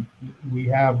and we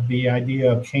have the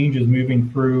idea of changes moving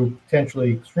through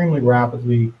potentially extremely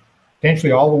rapidly,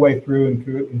 potentially all the way through,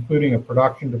 including a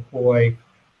production deploy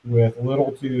with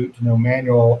little to no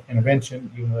manual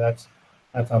intervention. That's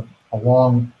a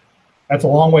long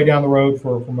way down the road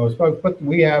for most folks. But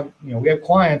we have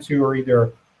clients who are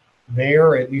either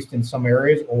there, at least in some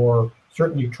areas, or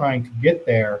certainly trying to get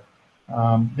there.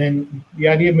 Then the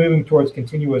idea of moving towards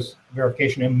continuous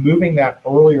verification and moving that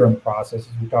earlier in the process,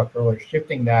 as we talked earlier,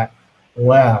 shifting that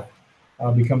left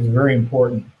becomes very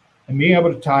important. And being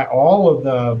able to tie all of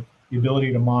the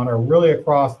ability to monitor really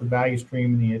across the value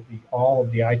stream and all of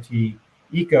the IT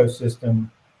ecosystem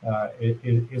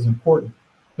is important.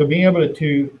 So being able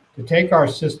to take our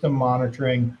system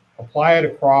monitoring, apply it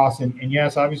across, and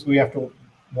yes, obviously we have to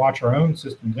watch our own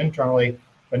systems internally,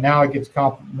 but now it gets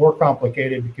more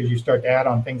complicated because you start to add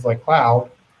on things like cloud.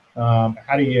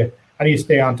 How do you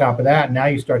stay on top of that? And now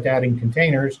you start adding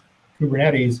containers,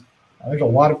 Kubernetes. There's a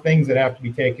lot of things that have to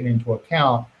be taken into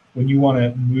account when you want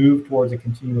to move towards a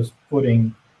continuous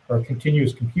footing or a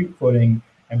continuous compute footing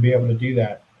and be able to do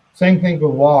that. Same thing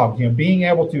with logs. Being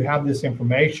able to have this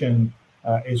information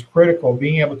is critical.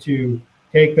 Being able to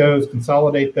take those,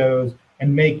 consolidate those,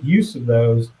 and make use of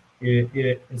those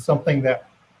is something that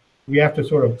we have to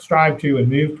sort of strive to and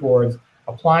move towards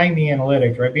applying the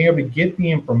analytics, right? Being able to get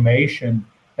the information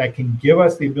that can give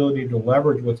us the ability to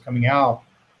leverage what's coming out,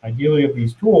 ideally of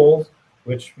these tools,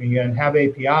 which again have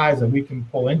APIs that we can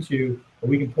pull into, but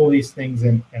we can pull these things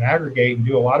in and aggregate and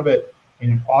do a lot of it in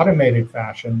an automated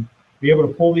fashion, be able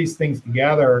to pull these things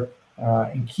together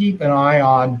and keep an eye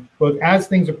on both as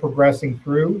things are progressing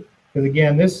through, because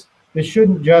again, this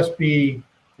shouldn't just be,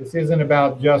 this isn't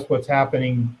about just what's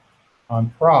happening on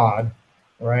prod,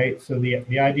 right? So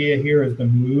the idea here is to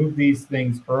move these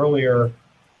things earlier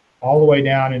all the way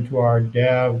down into our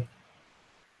dev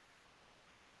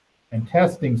and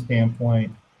testing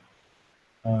standpoint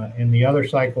and the other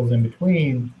cycles in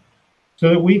between, so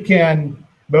that we can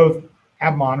both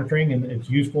have monitoring, and it's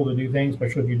useful to do things,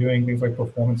 especially if you're doing things like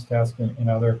performance tests and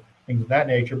other things of that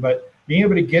nature, but being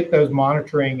able to get those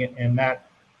monitoring and that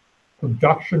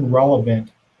production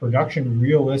relevant, production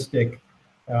realistic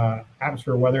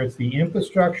atmosphere, whether it's the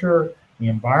infrastructure, the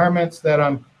environments that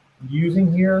I'm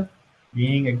using here,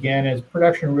 being again as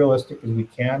production realistic as we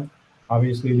can.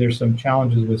 Obviously, there's some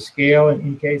challenges with scale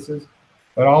in cases,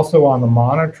 but also on the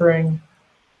monitoring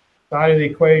side of the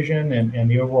equation and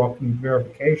the overall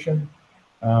verification.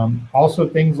 Also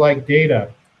things like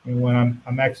data. And when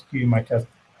I'm executing my test,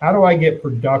 how do I get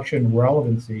production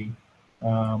relevancy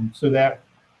so that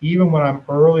even when I'm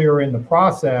earlier in the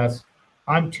process,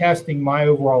 I'm testing my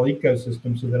overall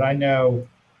ecosystem so that I know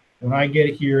when I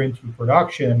get here into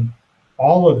production,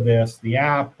 all of this, the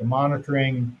app, the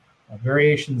monitoring,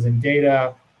 variations in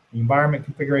data, the environment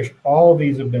configuration, all of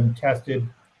these have been tested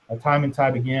time and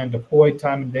time again, deployed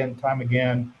time and time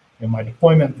again. In my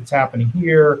deployment that's happening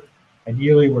here,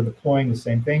 ideally we're deploying the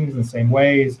same things in the same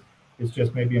ways. It's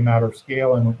just maybe a matter of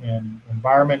scale and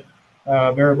environment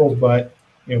variables, but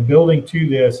building to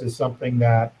this is something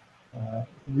that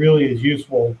really is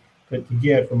useful to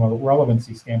get from a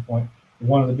relevancy standpoint.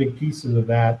 One of the big pieces of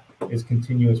that is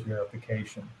continuous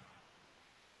verification.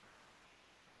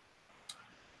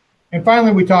 And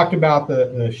finally, we talked about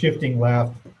the shifting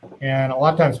left, and a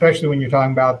lot of times, especially when you're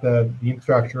talking about the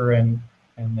infrastructure and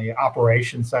the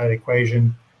operation side of the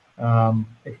equation,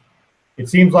 it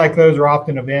seems like those are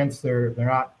often events they're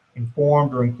not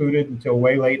informed or included until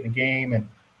way late in the game, and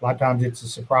a lot of times it's a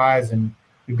surprise, and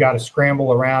you've got to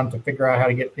scramble around to figure out how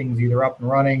to get things either up and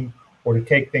running or to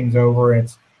take things over.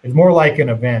 It's more like an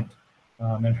event,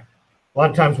 and a lot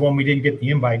of times when we didn't get the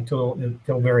invite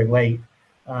until very late.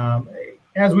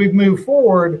 As we've moved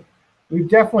forward, we've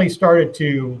definitely started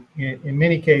to, in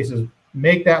many cases,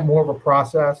 make that more of a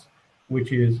process,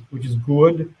 which is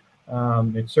good.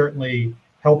 It certainly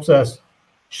helps us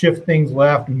shift things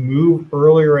left, move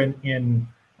earlier in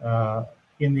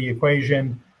the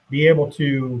equation, be able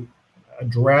to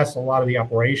address a lot of the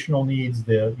operational needs,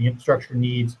 the infrastructure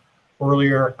needs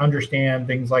earlier, understand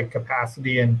things like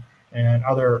capacity and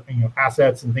other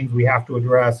assets and things we have to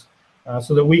address,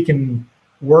 so that we can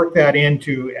work that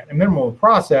into a minimal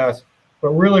process. But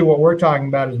really what we're talking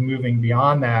about is moving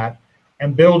beyond that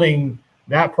and building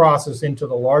that process into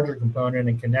the larger component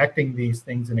and connecting these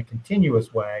things in a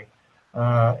continuous way,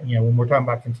 when we're talking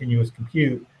about continuous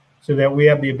compute, so that we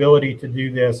have the ability to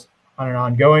do this on an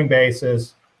ongoing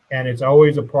basis, and it's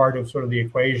always a part of sort of the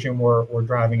equation we're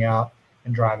driving out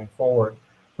and driving forward.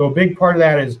 So a big part of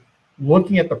that is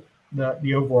looking at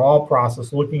the overall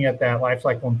process, looking at that life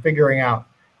cycle and figuring out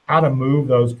how to move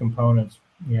those components,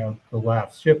 to the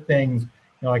left, shift things,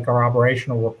 like our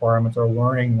operational requirements, our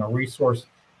learning, our resource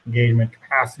engagement,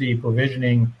 capacity,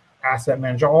 provisioning, asset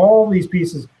management, all these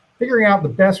pieces, figuring out the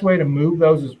best way to move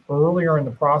those as earlier in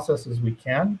the process as we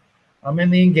can.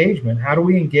 And the engagement, how do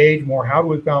we engage more? How do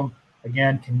we become,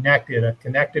 again, a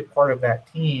connected part of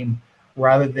that team,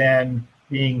 rather than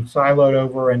being siloed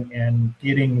over and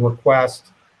getting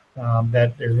requests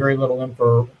that there's very little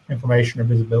information or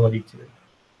visibility to.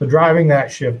 So driving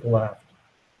that shift left.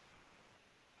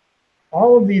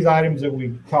 All of these items that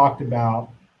we've talked about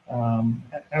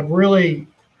have really,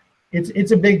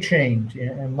 it's a big change.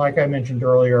 And like I mentioned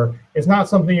earlier, it's not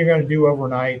something you're going to do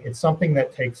overnight. It's something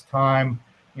that takes time.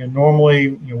 Normally,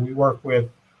 we work with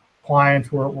clients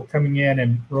who are coming in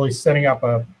and really setting up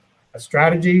a a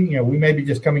strategy. We may be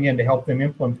just coming in to help them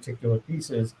implement particular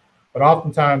pieces, but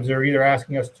oftentimes they're either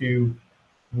asking us to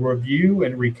review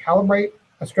and recalibrate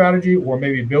a strategy, or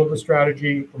maybe build a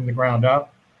strategy from the ground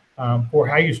up for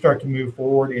how you start to move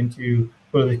forward into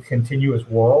sort of the continuous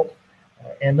world.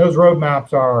 And those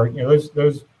roadmaps are,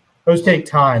 those take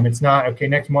time. It's not, okay,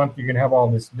 next month you're going to have all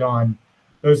this done.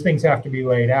 Those things have to be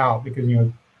laid out, because,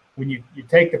 when you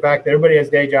take the fact that everybody has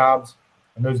day jobs,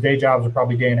 and those day jobs are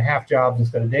probably day and a half jobs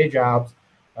instead of day jobs,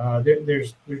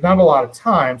 there's not a lot of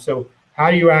time. So how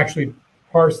do you actually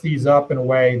parse these up in a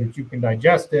way that you can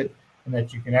digest it and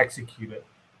that you can execute it?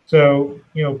 So,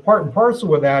 part and parcel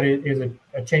with that is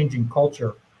a changing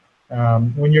culture.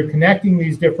 When you're connecting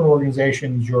these different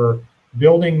organizations, you're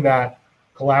building that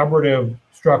collaborative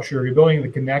structure, you're building the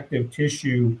connective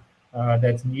tissue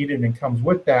that's needed and comes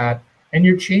with that, and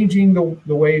you're changing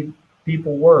the way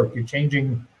people work. You're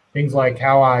changing things like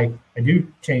how I do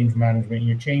change management.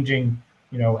 You're changing,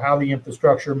 how the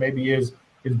infrastructure maybe is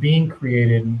being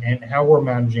created, and how we're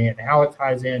managing it, and how it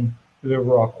ties in to the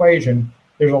overall equation.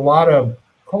 There's a lot of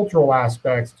cultural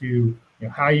aspects to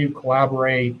how you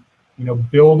collaborate,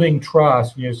 building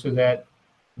trust, so that,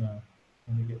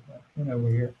 let me get that in over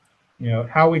here,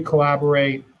 how we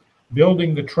collaborate,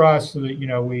 building the trust so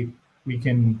that, we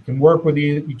can work with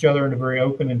each other in a very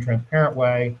open and transparent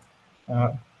way.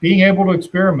 Being able to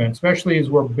experiment, especially as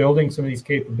we're building some of these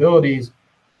capabilities,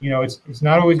 it's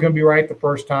not always going to be right the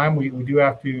first time. We do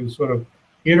have to sort of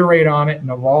iterate on it and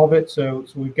evolve it. So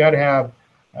we've got to have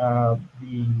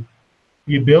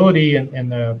the ability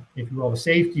and the, if you will, the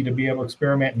safety to be able to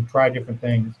experiment and try different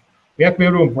things. We have to be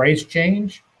able to embrace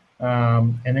change,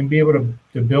 and then be able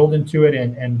to build into it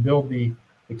and build the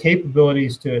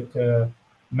capabilities to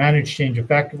manage change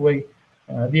effectively.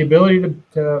 The ability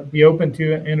to be open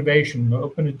to innovation,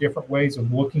 open to different ways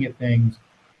of looking at things,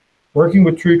 working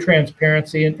with true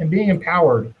transparency, and being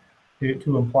empowered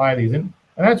to apply these. And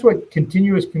that's what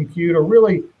continuous compute, or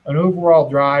really an overall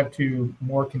drive to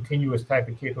more continuous type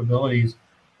of capabilities,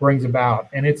 brings about.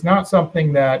 And it's not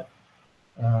something that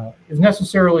is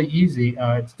necessarily easy.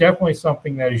 It's definitely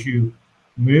something that as you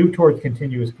move towards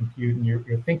continuous compute and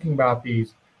you're thinking about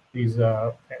these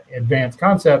advanced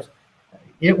concepts,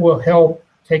 it will help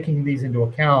taking these into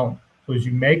account. So as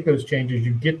you make those changes,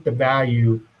 you get the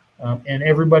value, and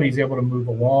everybody's able to move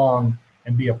along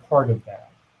and be a part of that.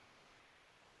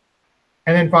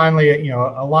 And then finally,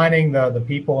 aligning the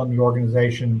people in the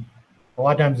organization. A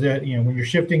lot of times, when you're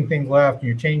shifting things left and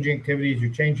you're changing activities,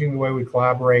 you're changing the way we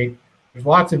collaborate. There's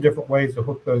lots of different ways to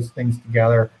hook those things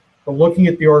together. But looking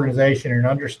at the organization and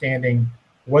understanding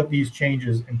what these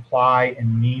changes imply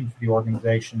and mean for the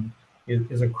organization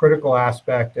is a critical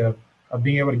aspect of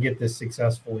being able to get this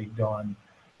successfully done.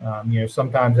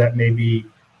 Sometimes that may be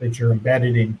that you're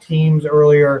embedded in teams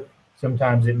earlier.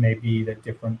 Sometimes it may be that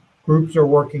different groups are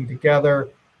working together.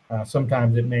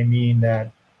 Sometimes it may mean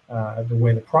that the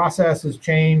way the process has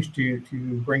changed to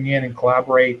bring in and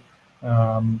collaborate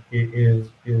is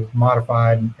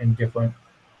modified and different.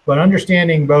 But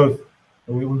understanding both,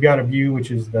 we've got a view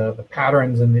which is the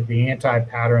patterns and the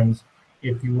anti-patterns,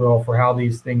 if you will, for how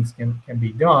these things can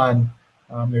be done.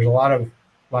 There's a lot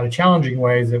of challenging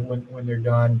ways that when they're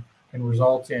done can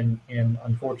result in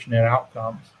unfortunate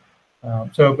outcomes.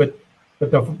 But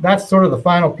that's sort of the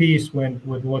final piece when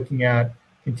looking at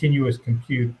continuous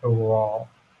compute overall.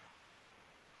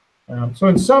 So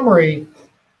in summary,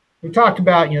 we talked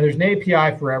about, there's an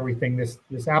API for everything.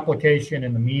 This application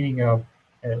and the meaning of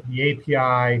the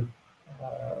API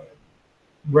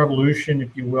revolution,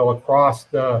 if you will, across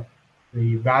the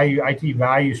IT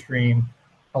value stream,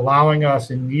 allowing us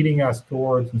and leading us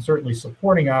towards, and certainly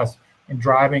supporting us in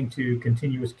driving to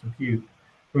continuous compute.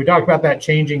 So we talked about that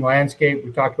changing landscape.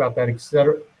 We talked about that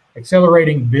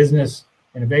accelerating business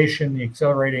innovation, the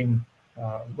accelerating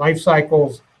life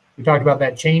cycles. We talked about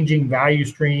that changing value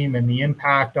stream and the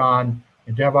impact on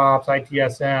DevOps,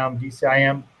 ITSM,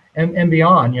 DCIM, and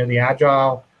beyond, the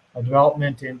agile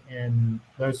development in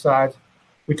those sides.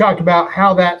 We talked about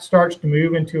how that starts to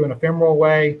move into an ephemeral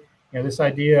way, this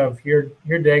idea of here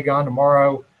today, gone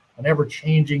tomorrow, an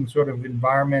ever-changing sort of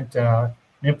environment, an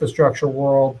infrastructure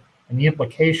world, and the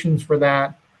implications for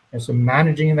that, and so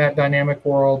managing that dynamic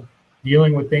world,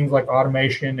 dealing with things like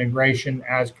automation, integration,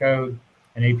 as code,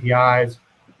 and APIs.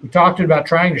 We talked about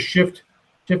trying to shift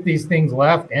these things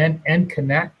left and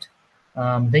connect.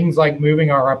 Things like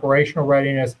moving our operational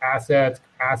readiness, assets,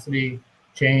 capacity,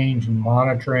 change, and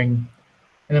monitoring.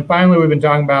 And then finally, we've been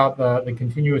talking about the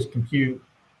continuous compute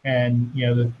and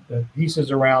the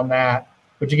pieces around that.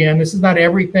 Which again, this is not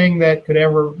everything that could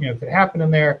ever could happen in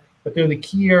there, but they're the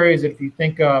key areas that if you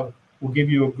think of will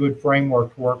give you a good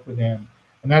framework to work within.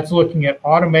 And that's looking at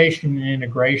automation and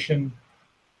integration.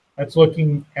 That's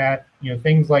looking at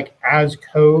things like as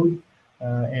code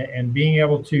and being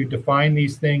able to define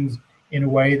these things in a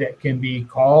way that can be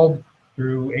called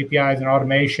through APIs and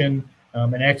automation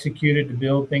and executed to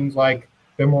build things like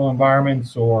ephemeral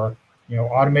environments or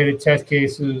automated test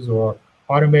cases or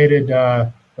automated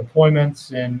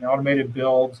deployments and automated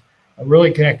builds,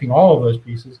 really connecting all of those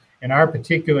pieces. In our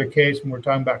particular case, when we're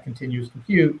talking about continuous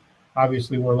compute,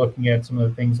 obviously we're looking at some of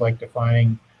the things like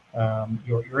defining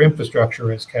your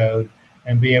infrastructure as code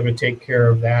and being able to take care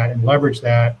of that and leverage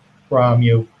that from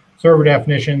server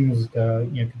definitions,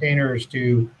 containers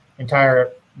to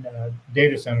entire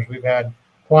data centers. We've had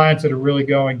clients that are really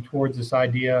going towards this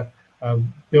idea of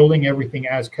building everything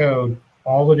as code,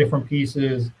 all the different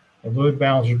pieces, the load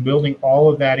balancers, building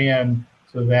all of that in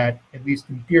so that, at least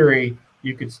in theory,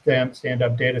 you could stand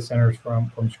up data centers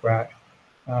from scratch.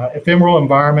 Ephemeral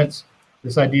environments,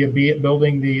 this idea of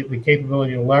building the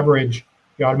capability to leverage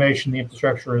the automation, the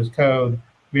infrastructure as code,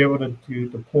 be able to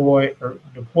deploy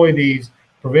these,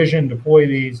 provision, deploy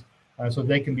these, so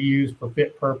they can be used for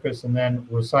fit purpose and then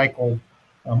recycled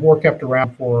or kept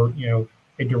around for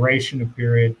a duration of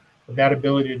period. But that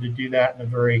ability to do that in a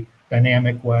very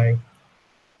dynamic way.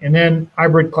 And then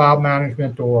hybrid cloud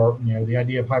management, or the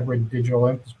idea of hybrid digital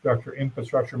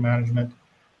infrastructure management,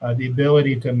 the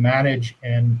ability to manage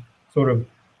and sort of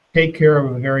take care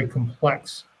of a very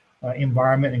complex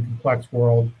environment and complex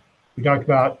world. We talked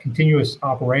about continuous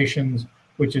operations,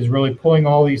 which is really pulling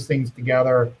all these things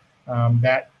together,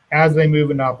 that as they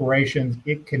move into operations,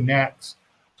 it connects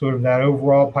sort of that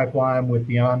overall pipeline with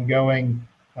the ongoing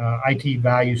IT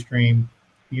value stream.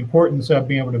 The importance of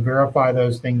being able to verify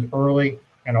those things early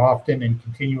and often and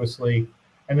continuously.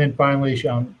 And then finally,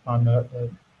 on the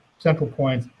central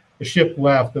points, the shift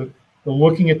left, the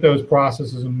looking at those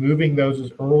processes and moving those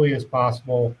as early as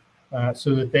possible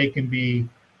so that they can be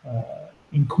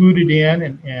included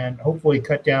in and hopefully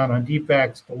cut down on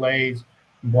defects, delays,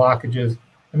 and blockages.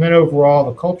 And then overall,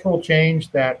 the cultural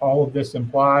change that all of this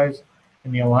implies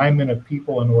and the alignment of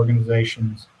people and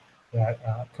organizations that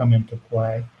come into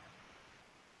play.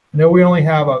 I know we only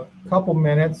have a couple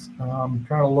minutes. I'm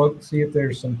trying to see if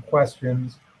there's some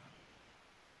questions.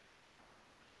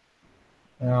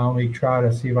 Let me try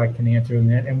to see if I can answer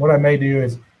them. And what I may do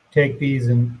is take these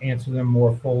and answer them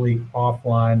more fully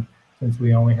offline, since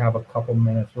we only have a couple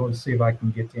minutes. So let's see if I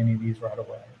can get to any of these right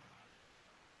away.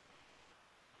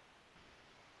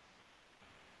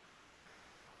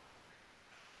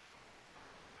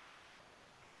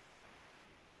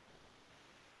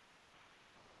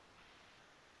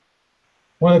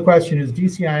 One of the questions is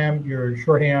DCIM, your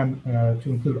shorthand to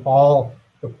include all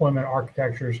deployment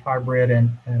architectures, hybrid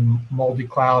and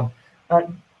multi-cloud.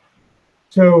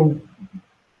 So,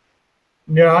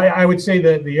 I would say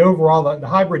that the overall, the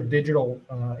hybrid digital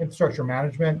infrastructure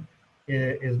management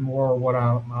is more what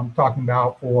I'm talking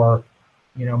about for,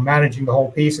 managing the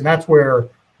whole piece. And that's where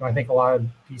I think a lot of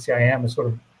DCIM is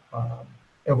sort of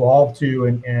evolved to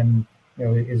and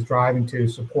is driving to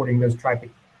supporting those type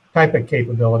of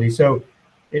capabilities. So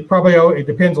it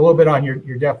depends a little bit on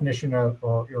your definition of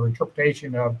or your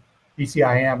interpretation of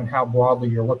DCIM and how broadly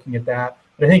you're looking at that.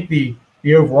 But I think the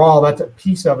overall, that's a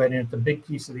piece of it, and it's a big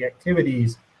piece of the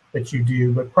activities that you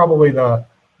do. But probably the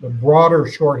broader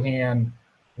shorthand,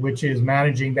 which is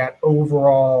managing that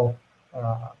overall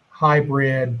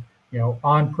hybrid,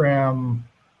 on-prem,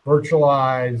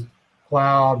 virtualized,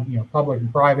 cloud, public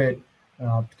and private,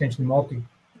 potentially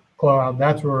multi-cloud.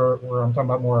 That's where I'm talking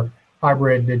about more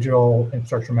hybrid digital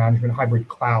infrastructure management, hybrid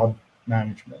cloud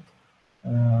management.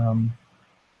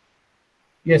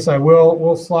 Yes, I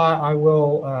will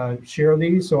share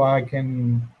these so I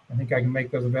think I can make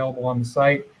those available on the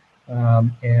site.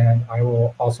 And I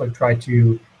will also try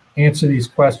to answer these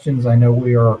questions. I know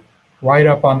we are right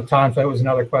up on the time, so that was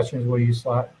another question, is will you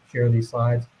share these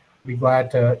slides? I'd be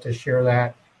glad to share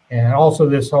that. And also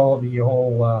the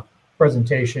whole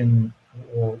presentation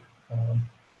or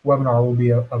webinar will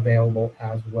be available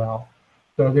as well.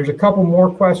 So there's a couple more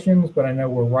questions, but I know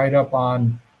we're right up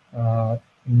on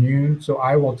noon. So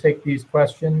I will take these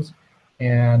questions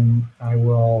and I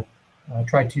will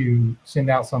try to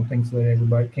send out something so that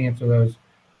everybody can answer those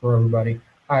for everybody.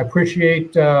 I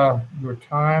appreciate your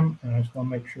time, and I just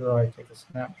want to make sure I take a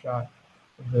snapshot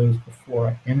of those before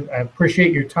I end. I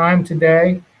appreciate your time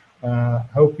today.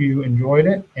 Hope you enjoyed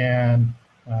it, and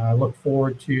I look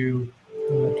forward to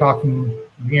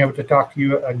being able to talk to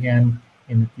you again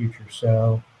in the future.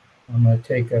 So I'm going to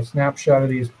take a snapshot of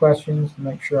these questions to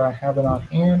make sure I have it on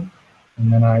hand,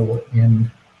 and then I will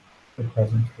end the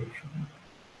presentation.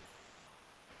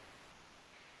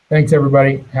 Thanks,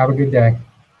 everybody. Have a good day.